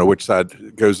know which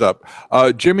side goes up.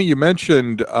 Jimmy, you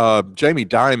mentioned Jamie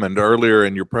Dimon earlier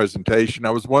in your presentation.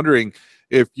 I was wondering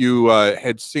if you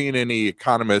had seen any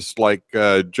economists like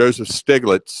Joseph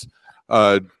Stiglitz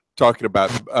talking about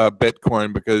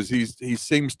Bitcoin, because he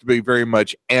seems to be very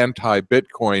much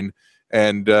anti-Bitcoin.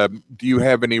 And do you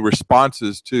have any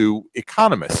responses to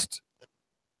economists?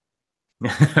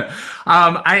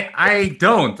 I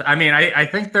don't. I mean, I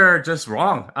think they're just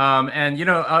wrong. And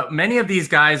many of these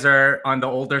guys are on the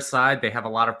older side. They have a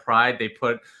lot of pride. They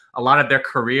put a lot of their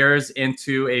careers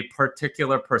into a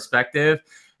particular perspective.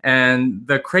 And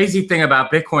the crazy thing about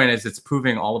Bitcoin is it's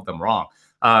proving all of them wrong.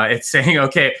 It's saying,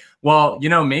 okay, well,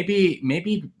 maybe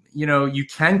you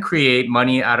can create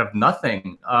money out of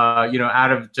nothing,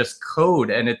 out of just code,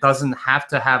 and it doesn't have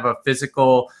to have a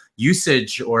physical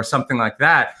usage or something like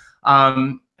that.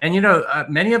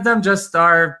 Many of them just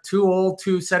are too old,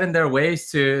 too set in their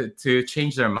ways to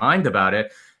change their mind about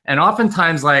it. And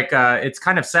oftentimes, it's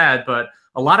kind of sad, but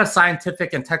a lot of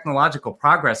scientific and technological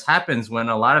progress happens when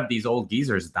a lot of these old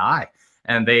geezers die.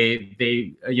 And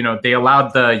they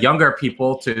allowed the younger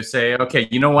people to say, okay,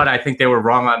 you know what, I think they were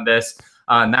wrong on this.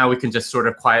 Now we can just sort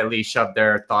of quietly shove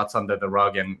their thoughts under the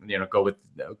rug and go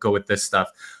with this stuff.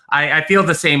 I feel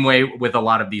the same way with a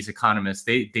lot of these economists.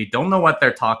 They don't know what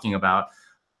they're talking about,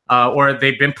 or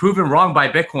they've been proven wrong by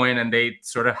Bitcoin, and they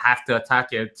sort of have to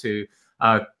attack it to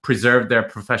preserve their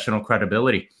professional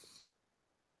credibility.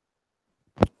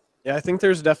 Yeah, I think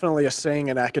there's definitely a saying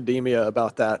in academia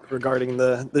about that regarding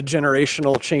the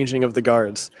generational changing of the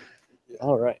guards.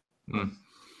 All right. Mm.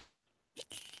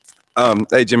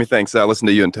 Hey, Jimmy, thanks. I listen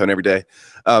to you and Tone every day.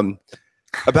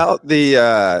 About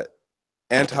the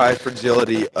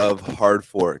anti-fragility of hard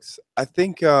forks. I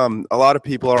think a lot of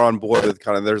people are on board with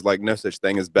kind of there's like no such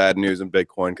thing as bad news in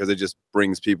Bitcoin because it just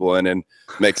brings people in and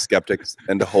makes skeptics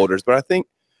into holders. But I think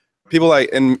people like,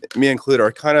 and me included,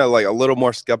 are kind of like a little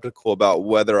more skeptical about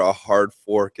whether a hard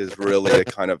fork is really a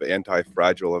kind of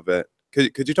anti-fragile event.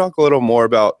 Could you talk a little more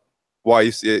about why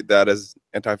you see that as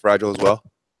anti-fragile as well?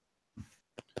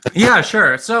 Yeah,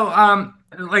 sure. So,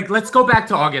 let's go back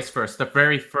to August 1st, the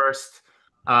very first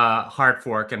hard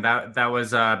fork, and that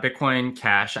was Bitcoin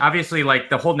Cash. Obviously,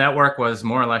 the whole network was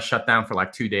more or less shut down for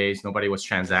 2 days. Nobody was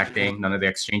transacting. None of the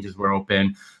exchanges were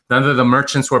open. None of the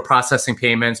merchants were processing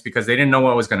payments because they didn't know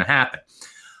what was going to happen.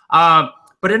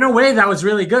 But in a way, that was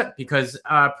really good because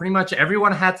pretty much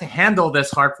everyone had to handle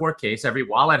this hard fork case. Every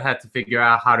wallet had to figure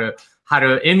out how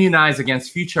to immunize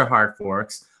against future hard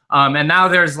forks. And now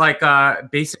there's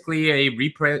basically a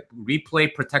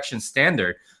replay protection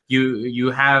standard.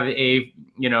 You have a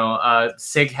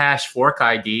SIG hash fork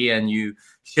ID, and you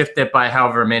shift it by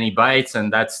however many bytes,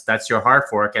 and that's your hard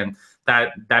fork, and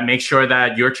that makes sure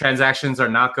that your transactions are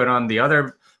not good on the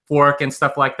other fork and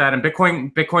stuff like that. And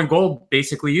Bitcoin Gold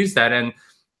basically used that, and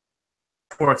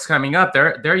forks coming up,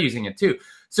 they're using it too.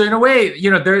 So in a way, you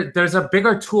know, there's a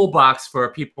bigger toolbox for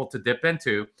people to dip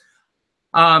into.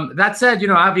 That said, you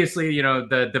know, obviously, you know,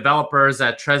 the developers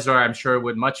at Trezor, I'm sure,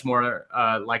 would much more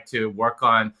like to work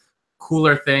on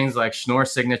cooler things like Schnorr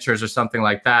signatures or something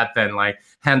like that than like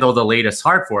handle the latest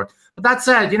hard fork. But that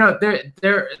said, you know,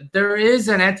 there is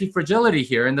an anti-fragility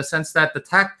here in the sense that the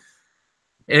tech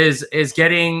is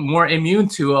getting more immune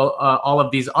to all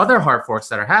of these other hard forks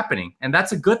that are happening, and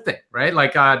that's a good thing, right?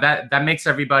 Like that makes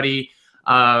everybody.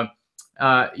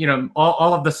 You know,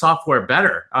 all of the software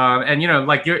better. And you know,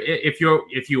 like if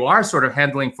you are sort of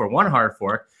handling for one hard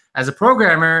fork as a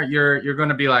programmer, you're going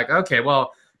to be like, okay,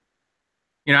 well,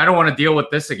 you know, I don't want to deal with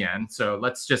this again. So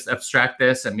let's just abstract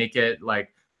this and make it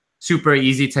like super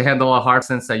easy to handle a hard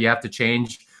sense that you have to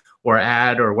change or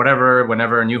add or whatever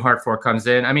whenever a new hard fork comes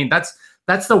in. I mean, that's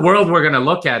the world we're going to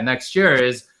look at next year.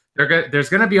 Is there's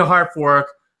going to be a hard fork.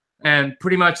 And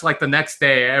pretty much like the next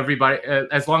day, everybody,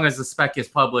 as long as the spec is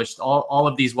published, all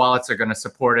of these wallets are going to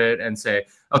support it and say,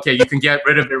 okay, you can get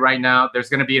rid of it right now. There's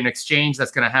going to be an exchange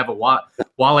that's going to have a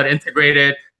wallet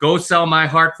integrated. Go sell my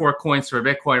hard fork coins for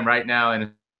Bitcoin right now.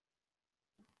 And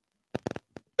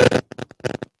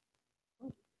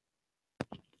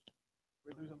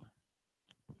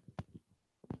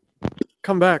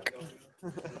Come back.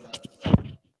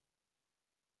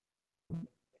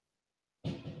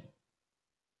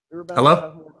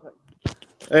 hello?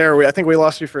 I think we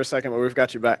lost you for a second, but we've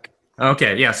got you back.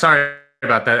 Okay, yeah, sorry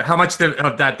about that. How much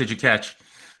of that did you catch?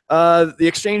 The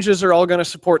exchanges are all going to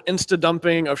support insta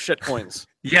dumping of shitcoins.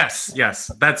 Yes,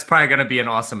 that's probably going to be an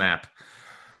awesome app.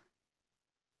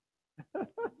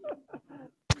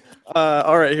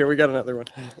 All right, here we got another one.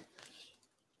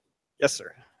 Yes,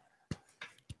 sir.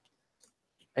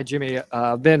 Hey, Jimmy,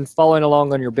 I've been following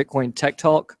along on your Bitcoin Tech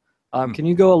Talk. Can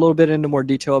you go a little bit into more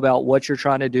detail about what you're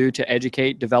trying to do to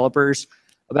educate developers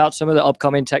about some of the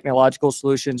upcoming technological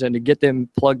solutions and to get them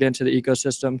plugged into the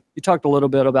ecosystem? You talked a little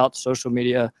bit about social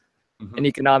media and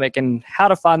economic and how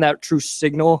to find that true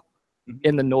signal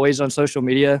in the noise on social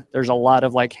media. There's a lot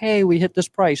of like, hey, we hit this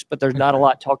price, but there's not a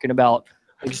lot talking about,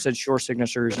 like you said, Schnorr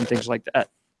signatures and things like that.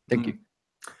 Thank you.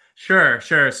 Sure.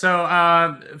 So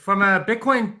from a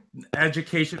Bitcoin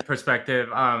education perspective,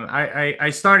 I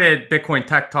started Bitcoin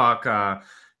Tech Talk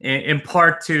in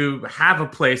part to have a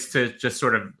place to just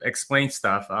sort of explain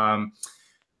stuff.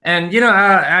 And, you know,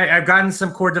 I've gotten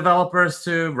some core developers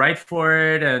to write for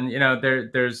it. And, you know,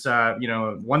 there's, you know,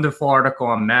 a wonderful article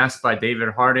on Mask by David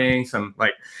Harding, some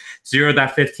like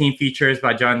 0.15 features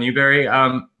by John Newberry.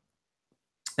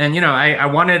 And, you know, I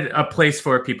wanted a place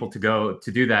for people to go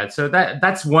to do that. So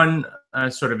that's one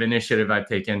sort of initiative I've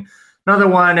taken. Another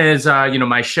one is, you know,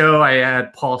 my show. I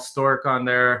had Paul Stork on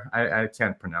there. I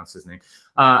can't pronounce his name.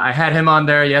 I had him on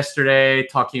there yesterday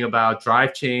talking about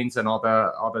drive chains and all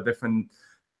the different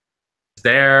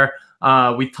there.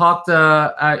 We talked,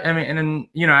 I mean, and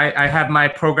you know, I have my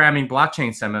programming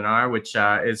blockchain seminar, which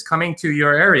is coming to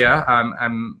your area.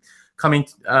 I'm coming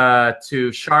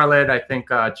to Charlotte, I think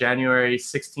January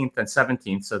 16th and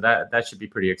 17th. So that should be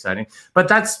pretty exciting. But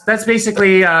that's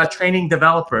basically training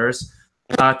developers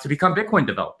to become Bitcoin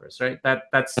developers, right?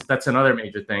 That's another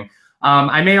major thing.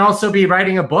 I may also be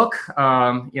writing a book,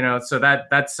 you know, so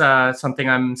that's something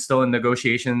I'm still in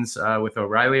negotiations with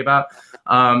O'Reilly about.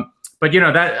 But you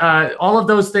know, that all of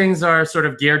those things are sort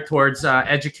of geared towards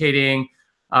educating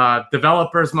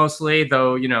developers mostly,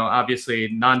 though, you know, obviously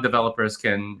non-developers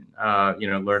can, you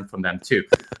know, learn from them too.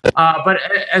 But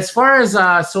as far as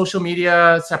social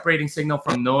media separating signal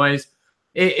from noise,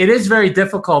 it is very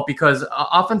difficult because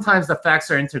oftentimes the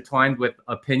facts are intertwined with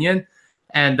opinion,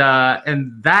 and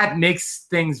that makes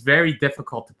things very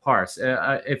difficult to parse.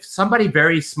 If somebody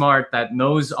very smart that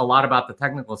knows a lot about the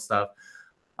technical stuff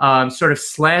sort of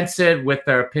slants it with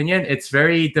their opinion, it's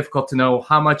very difficult to know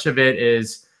how much of it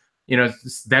is, you know,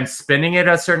 them spinning it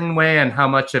a certain way and how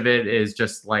much of it is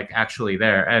just like actually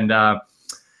there.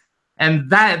 And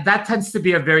that tends to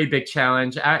be a very big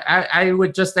challenge. I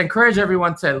would just encourage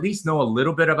everyone to at least know a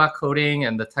little bit about coding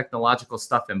and the technological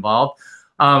stuff involved.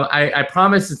 I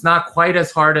promise it's not quite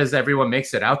as hard as everyone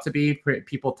makes it out to be.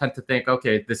 People tend to think,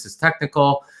 okay, this is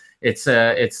technical.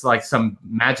 It's like some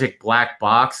magic black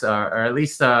box, or at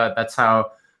least that's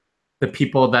how the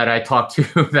people that I talk to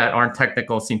that aren't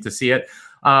technical seem to see it.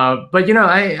 But you know,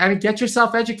 I get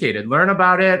yourself educated, learn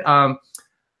about it.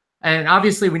 And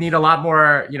obviously we need a lot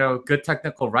more, you know, good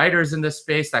technical writers in this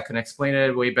space that can explain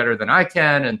it way better than I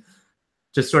can, and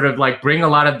just sort of like bring a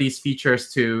lot of these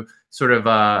features to sort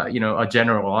of, you know, a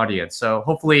general audience. So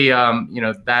hopefully, you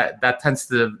know, that tends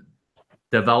to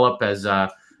develop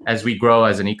as we grow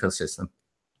as an ecosystem.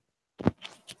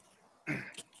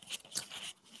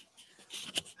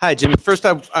 Hi, Jimmy. First,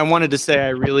 I wanted to say I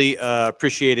really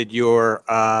appreciated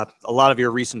a lot of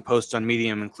your recent posts on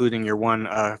Medium, including your one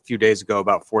a few days ago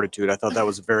about fortitude. I thought that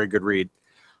was a very good read.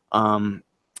 I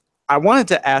wanted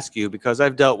to ask you, because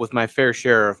I've dealt with my fair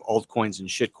share of altcoins and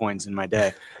shitcoins in my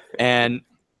day, and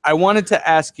I wanted to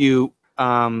ask you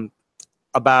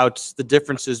about the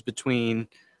differences between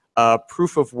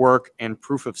proof of work and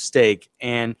proof of stake,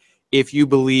 and if you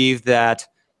believe that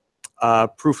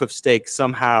proof of stake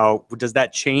somehow, does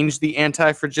that change the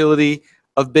anti-fragility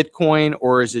of Bitcoin,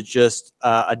 or is it just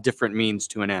a different means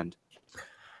to an end?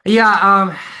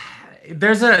 Yeah,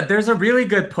 there's a really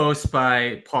good post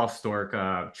by Paul Stork,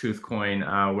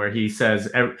 TruthCoin, where he says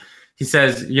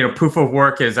proof of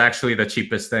work is actually the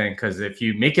cheapest thing, because if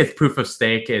you make it proof of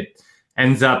stake, it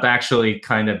ends up actually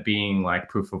kind of being like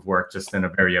proof of work, just in a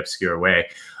very obscure way,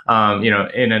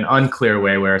 in an unclear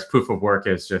way, whereas proof of work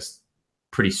is just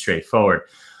pretty straightforward.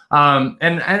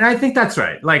 And I think that's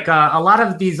right. Like a lot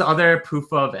of these other proof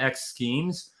of X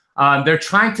schemes, they're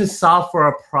trying to solve for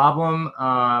a problem,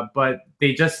 but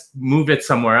they just move it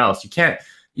somewhere else. You can't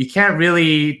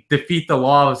really defeat the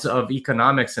laws of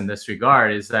economics in this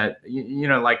regard. Is that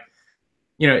if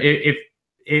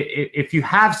you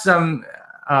have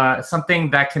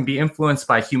something that can be influenced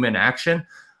by human action,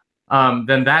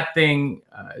 then that thing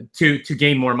to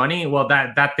gain more money, well,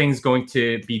 that thing's going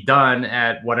to be done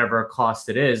at whatever cost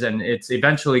it is, and it's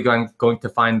eventually going to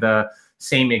find the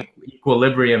same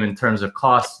equilibrium in terms of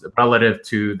cost relative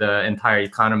to the entire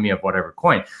economy of whatever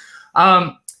coin.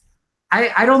 I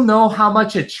don't know how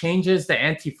much it changes the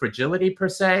anti-fragility per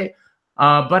se,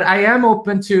 but I am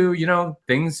open to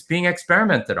things being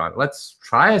experimented on. Let's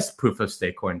try a proof of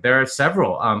stake coin. There are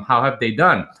several. How have they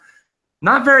done?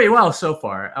 Not very well so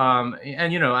far.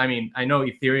 And I know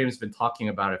Ethereum's been talking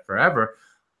about it forever,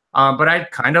 but I'd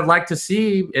kind of like to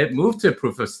see it move to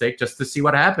proof of stake just to see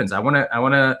what happens. I want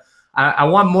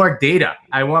more data.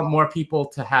 I want more people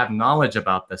to have knowledge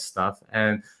about this stuff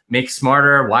and make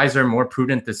smarter, wiser, more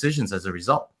prudent decisions as a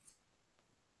result.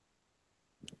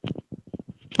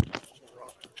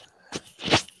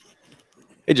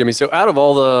 Hey, Jimmy. So out of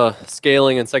all the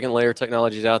scaling and second layer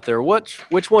technologies out there, which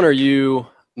one are you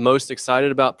most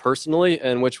excited about personally,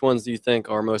 and which ones do you think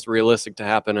are most realistic to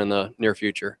happen in the near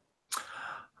future?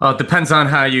 Well, it depends on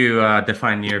how you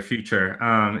define near future.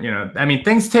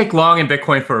 Things take long in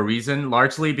Bitcoin for a reason,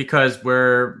 largely because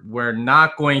we're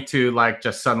not going to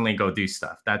just suddenly go do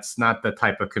stuff. That's not the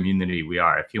type of community we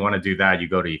are. If you want to do that, you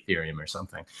go to Ethereum or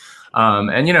something,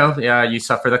 you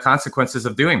suffer the consequences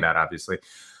of doing that, obviously.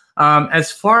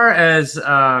 As far as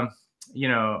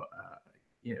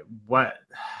what.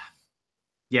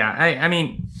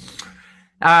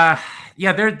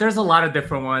 There's a lot of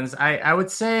different ones. I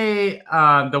would say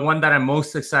the one that I'm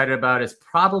most excited about is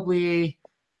probably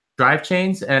drive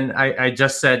chains. And I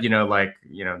just said,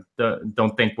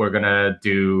 don't think we're gonna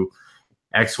do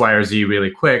X, Y, or Z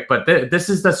really quick. But this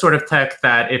is the sort of tech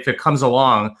that if it comes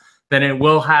along, then it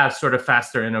will have sort of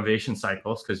faster innovation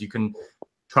cycles, because you can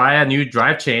try a new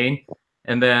drive chain,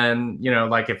 and then,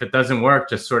 if it doesn't work,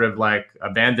 just sort of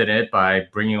abandon it by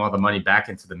bringing all the money back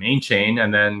into the main chain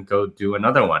and then go do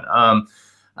another one.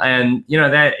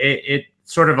 That it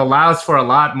sort of allows for a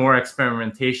lot more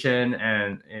experimentation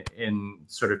and in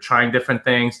sort of trying different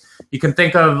things. You can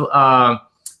think of,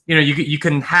 you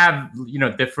can have,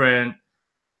 different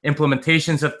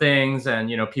implementations of things, and,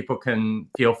 people can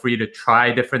feel free to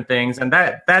try different things. And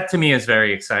that to me is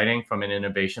very exciting from an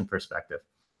innovation perspective.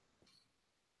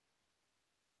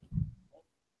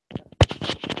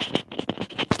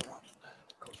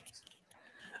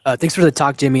 Thanks for the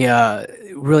talk, Jimmy.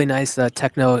 Really nice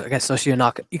techno, I guess,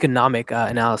 socioeconomic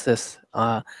analysis.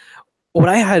 What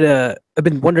I've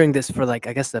been wondering this for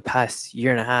the past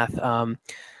year and a half.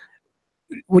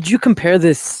 Would you compare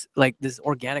this this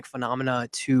organic phenomena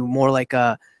to more like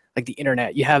the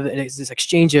internet? You have this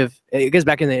exchange of, it goes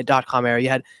back in the .com era. You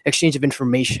had exchange of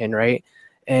information, right?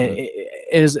 And it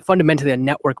is fundamentally a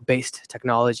network-based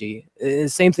technology. The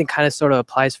same thing kind of sort of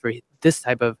applies for this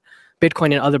type of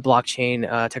Bitcoin and other blockchain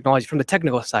technology from the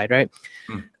technical side, right?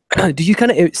 Do you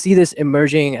kind of see this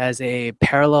emerging as a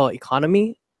parallel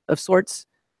economy of sorts,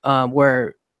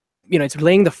 where it's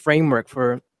laying the framework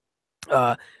for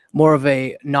more of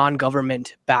a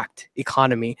non-government backed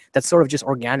economy that's sort of just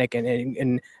organic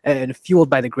and fueled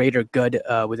by the greater good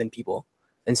within people?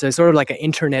 And so it's sort of like an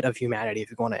internet of humanity,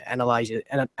 if you want to analyze it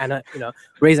and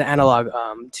raise an analog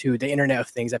to the Internet of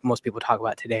Things that most people talk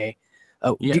about today.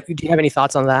 Do you have any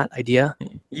thoughts on that idea?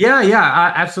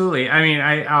 Yeah, absolutely. I mean,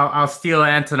 I'll steal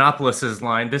Antonopoulos's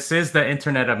line. This is the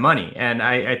internet of money. And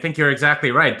I think you're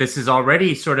exactly right. This is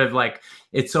already sort of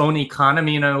its own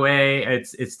economy in a way.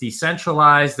 It's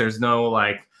decentralized. There's no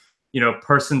like,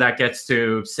 person that gets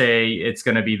to say it's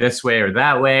going to be this way or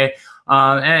that way.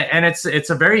 And it's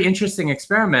a very interesting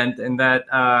experiment in that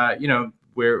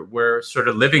we're sort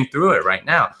of living through it right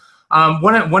now.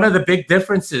 One of the big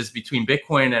differences between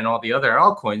Bitcoin and all the other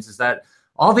altcoins is that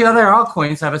all the other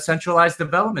altcoins have a centralized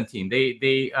development team.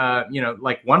 They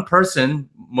like one person,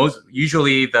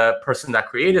 usually the person that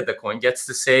created the coin, gets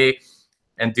to say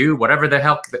and do whatever the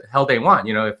hell they want.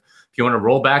 If you want to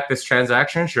roll back this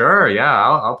transaction, sure, yeah,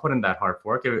 I'll put in that hard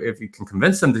fork. If you can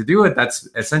convince them to do it, that's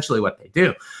essentially what they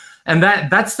do. And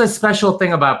that's the special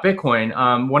thing about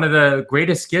Bitcoin. One of the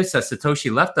greatest gifts that Satoshi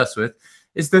left us with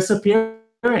is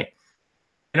disappearing.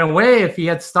 In a way, if he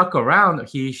had stuck around,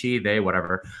 he, she, they,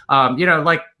 whatever,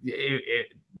 that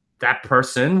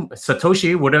person,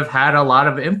 Satoshi, would have had a lot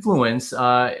of influence,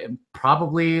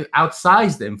 probably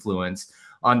outsized influence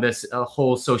on this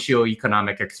whole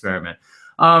socioeconomic experiment.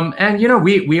 And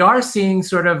we are seeing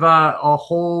sort of a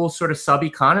whole sort of sub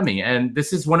economy, and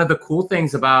this is one of the cool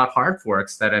things about hard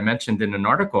forks that I mentioned in an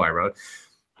article I wrote,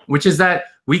 which is that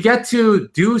we get to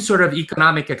do sort of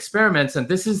economic experiments, and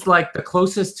this is like the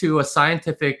closest to a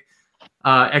scientific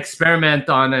experiment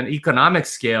on an economic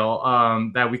scale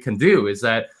that we can do. Is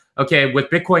that okay? With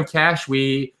Bitcoin Cash,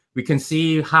 we can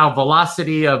see how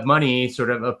velocity of money sort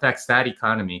of affects that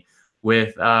economy.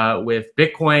 With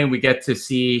Bitcoin, we get to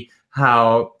see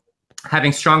how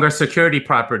having stronger security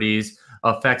properties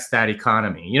affects that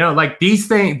economy. Like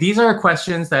these are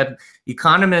questions that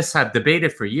economists have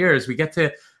debated for years. We get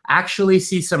to actually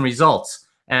see some results,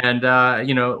 and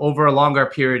over a longer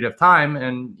period of time,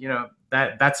 and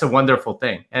that's a wonderful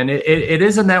thing. And it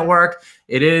is a network.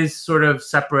 It is sort of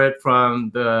separate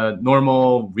from the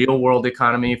normal real world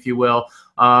economy, if you will.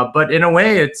 But in a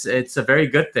way, it's a very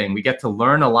good thing. We get to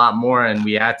learn a lot more, and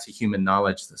we add to human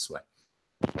knowledge this way.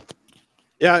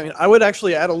 Yeah, I mean, I would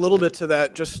actually add a little bit to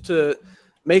that, just to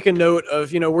make a note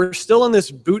of, we're still in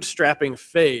this bootstrapping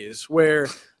phase where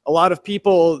a lot of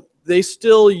people, they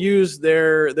still use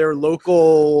their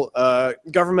local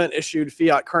government issued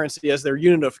fiat currency as their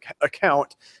unit of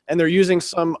account, and they're using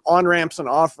some on-ramps and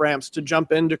off-ramps to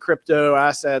jump into crypto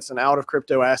assets and out of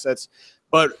crypto assets.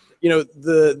 But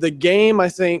the game, I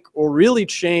think, will really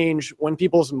change when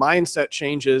people's mindset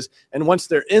changes, and once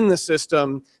they're in the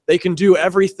system, they can do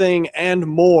everything and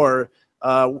more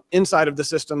inside of the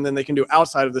system than they can do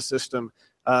outside of the system.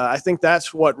 I think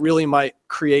that's what really might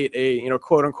create a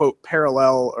quote unquote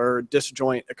parallel or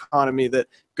disjoint economy that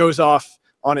goes off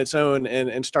on its own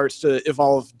and starts to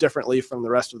evolve differently from the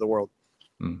rest of the world.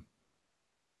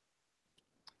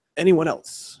 Anyone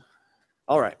else?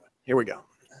 All right, here we go.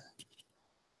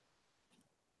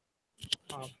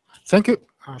 Thank you.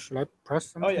 Should I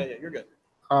press something? Oh, yeah, you're good.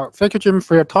 Thank you, Jim,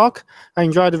 for your talk. I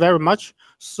enjoyed it very much.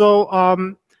 So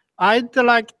I'd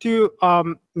like to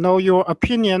know your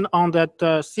opinion on that.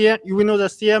 We know the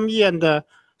CME and the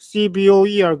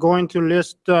CBOE are going to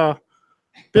list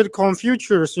Bitcoin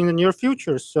futures in the near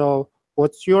future. So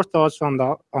what's your thoughts on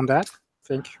that?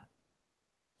 Thank you.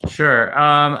 Sure.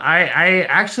 I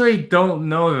actually don't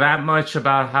know that much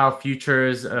about how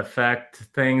futures affect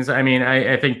things. I mean,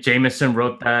 I think Jameson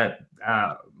wrote that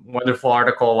wonderful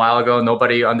article a while ago.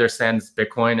 Nobody understands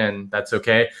Bitcoin, and that's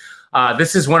okay.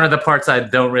 This is one of the parts I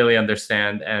don't really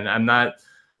understand, and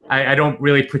I don't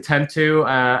really pretend to.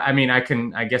 I mean, I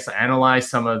can, I guess, analyze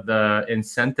some of the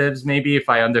incentives maybe if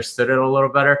I understood it a little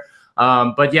better.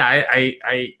 But yeah,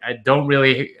 I don't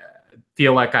really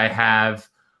feel like I have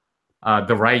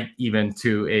the right even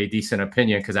to a decent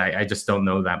opinion, because I just don't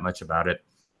know that much about it.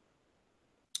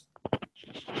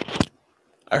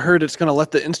 I heard it's going to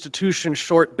let the institution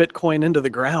short Bitcoin into the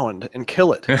ground and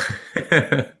kill it.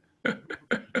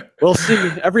 We'll see.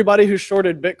 Everybody who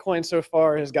shorted Bitcoin so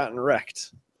far has gotten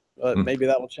wrecked, but maybe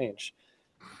that will change.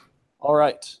 All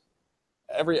right.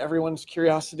 Everyone's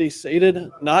curiosity sated?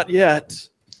 Not yet.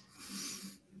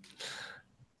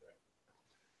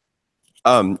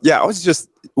 Yeah, I was just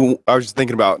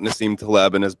thinking about Nassim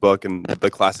Taleb and his book and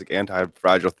the classic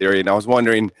anti-fragile theory, and I was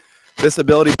wondering, this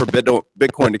ability for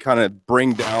Bitcoin to kind of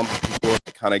bring down the people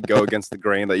that kind of go against the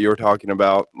grain that you were talking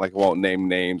about, like I won't name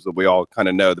names, but we all kind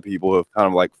of know the people who have kind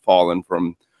of like fallen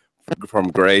from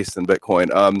grace and Bitcoin.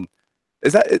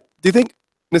 Do you think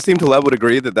Nassim Taleb would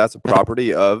agree that that's a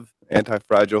property of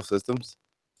anti-fragile systems?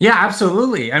 Yeah,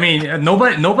 absolutely. I mean,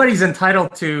 nobody's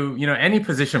entitled to any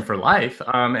position for life,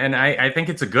 and I think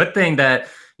it's a good thing that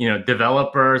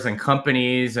developers and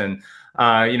companies and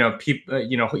people,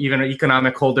 even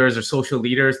economic holders or social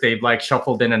leaders, they've like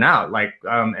shuffled in and out, like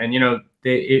and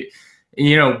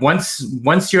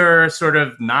once you're sort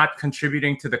of not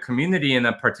contributing to the community in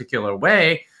a particular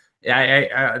way,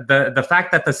 the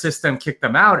fact that the system kicked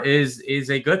them out is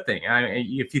a good thing.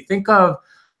 If you think of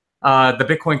the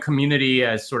Bitcoin community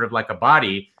as sort of like a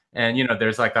body, and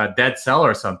there's like a dead cell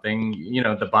or something,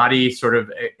 the body sort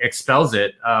of expels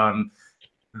it.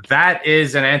 That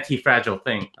is an anti-fragile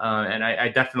thing, and I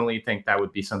definitely think that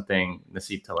would be something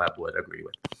Nasib Taleb would agree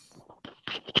with.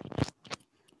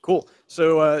 Cool.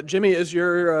 So, Jimmy, is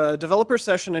your developer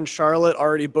session in Charlotte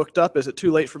already booked up? Is it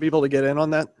too late for people to get in on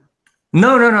that?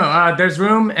 No. There's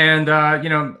room, and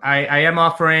I am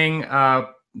offering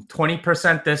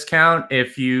 20% discount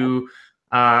if you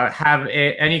have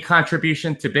any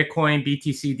contribution to Bitcoin,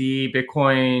 BTCD,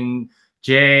 Bitcoin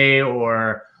J,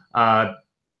 or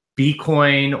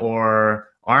Bcoin, or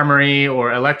Armory,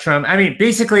 or Electrum. I mean,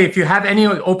 basically, if you have any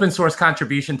open source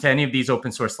contribution to any of these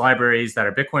open source libraries that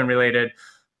are Bitcoin related,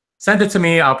 send it to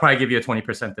me. I'll probably give you a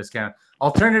 20% discount.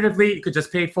 Alternatively, you could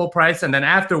just pay full price and then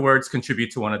afterwards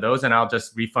contribute to one of those, and I'll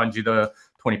just refund you the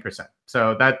 20%.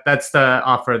 So that's the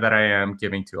offer that I am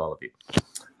giving to all of you.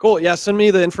 Cool. Yeah, send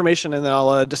me the information and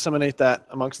I'll disseminate that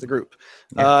amongst the group.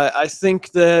 Yeah. I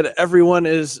think that everyone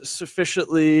is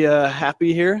sufficiently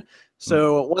happy here.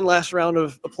 So one last round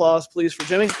of applause, please, for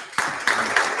Jimmy.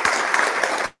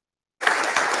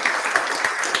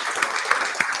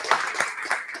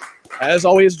 As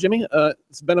always, Jimmy,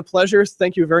 it's been a pleasure.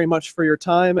 Thank you very much for your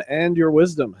time and your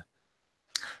wisdom.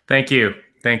 Thank you.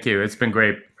 Thank you. It's been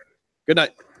great. Good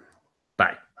night.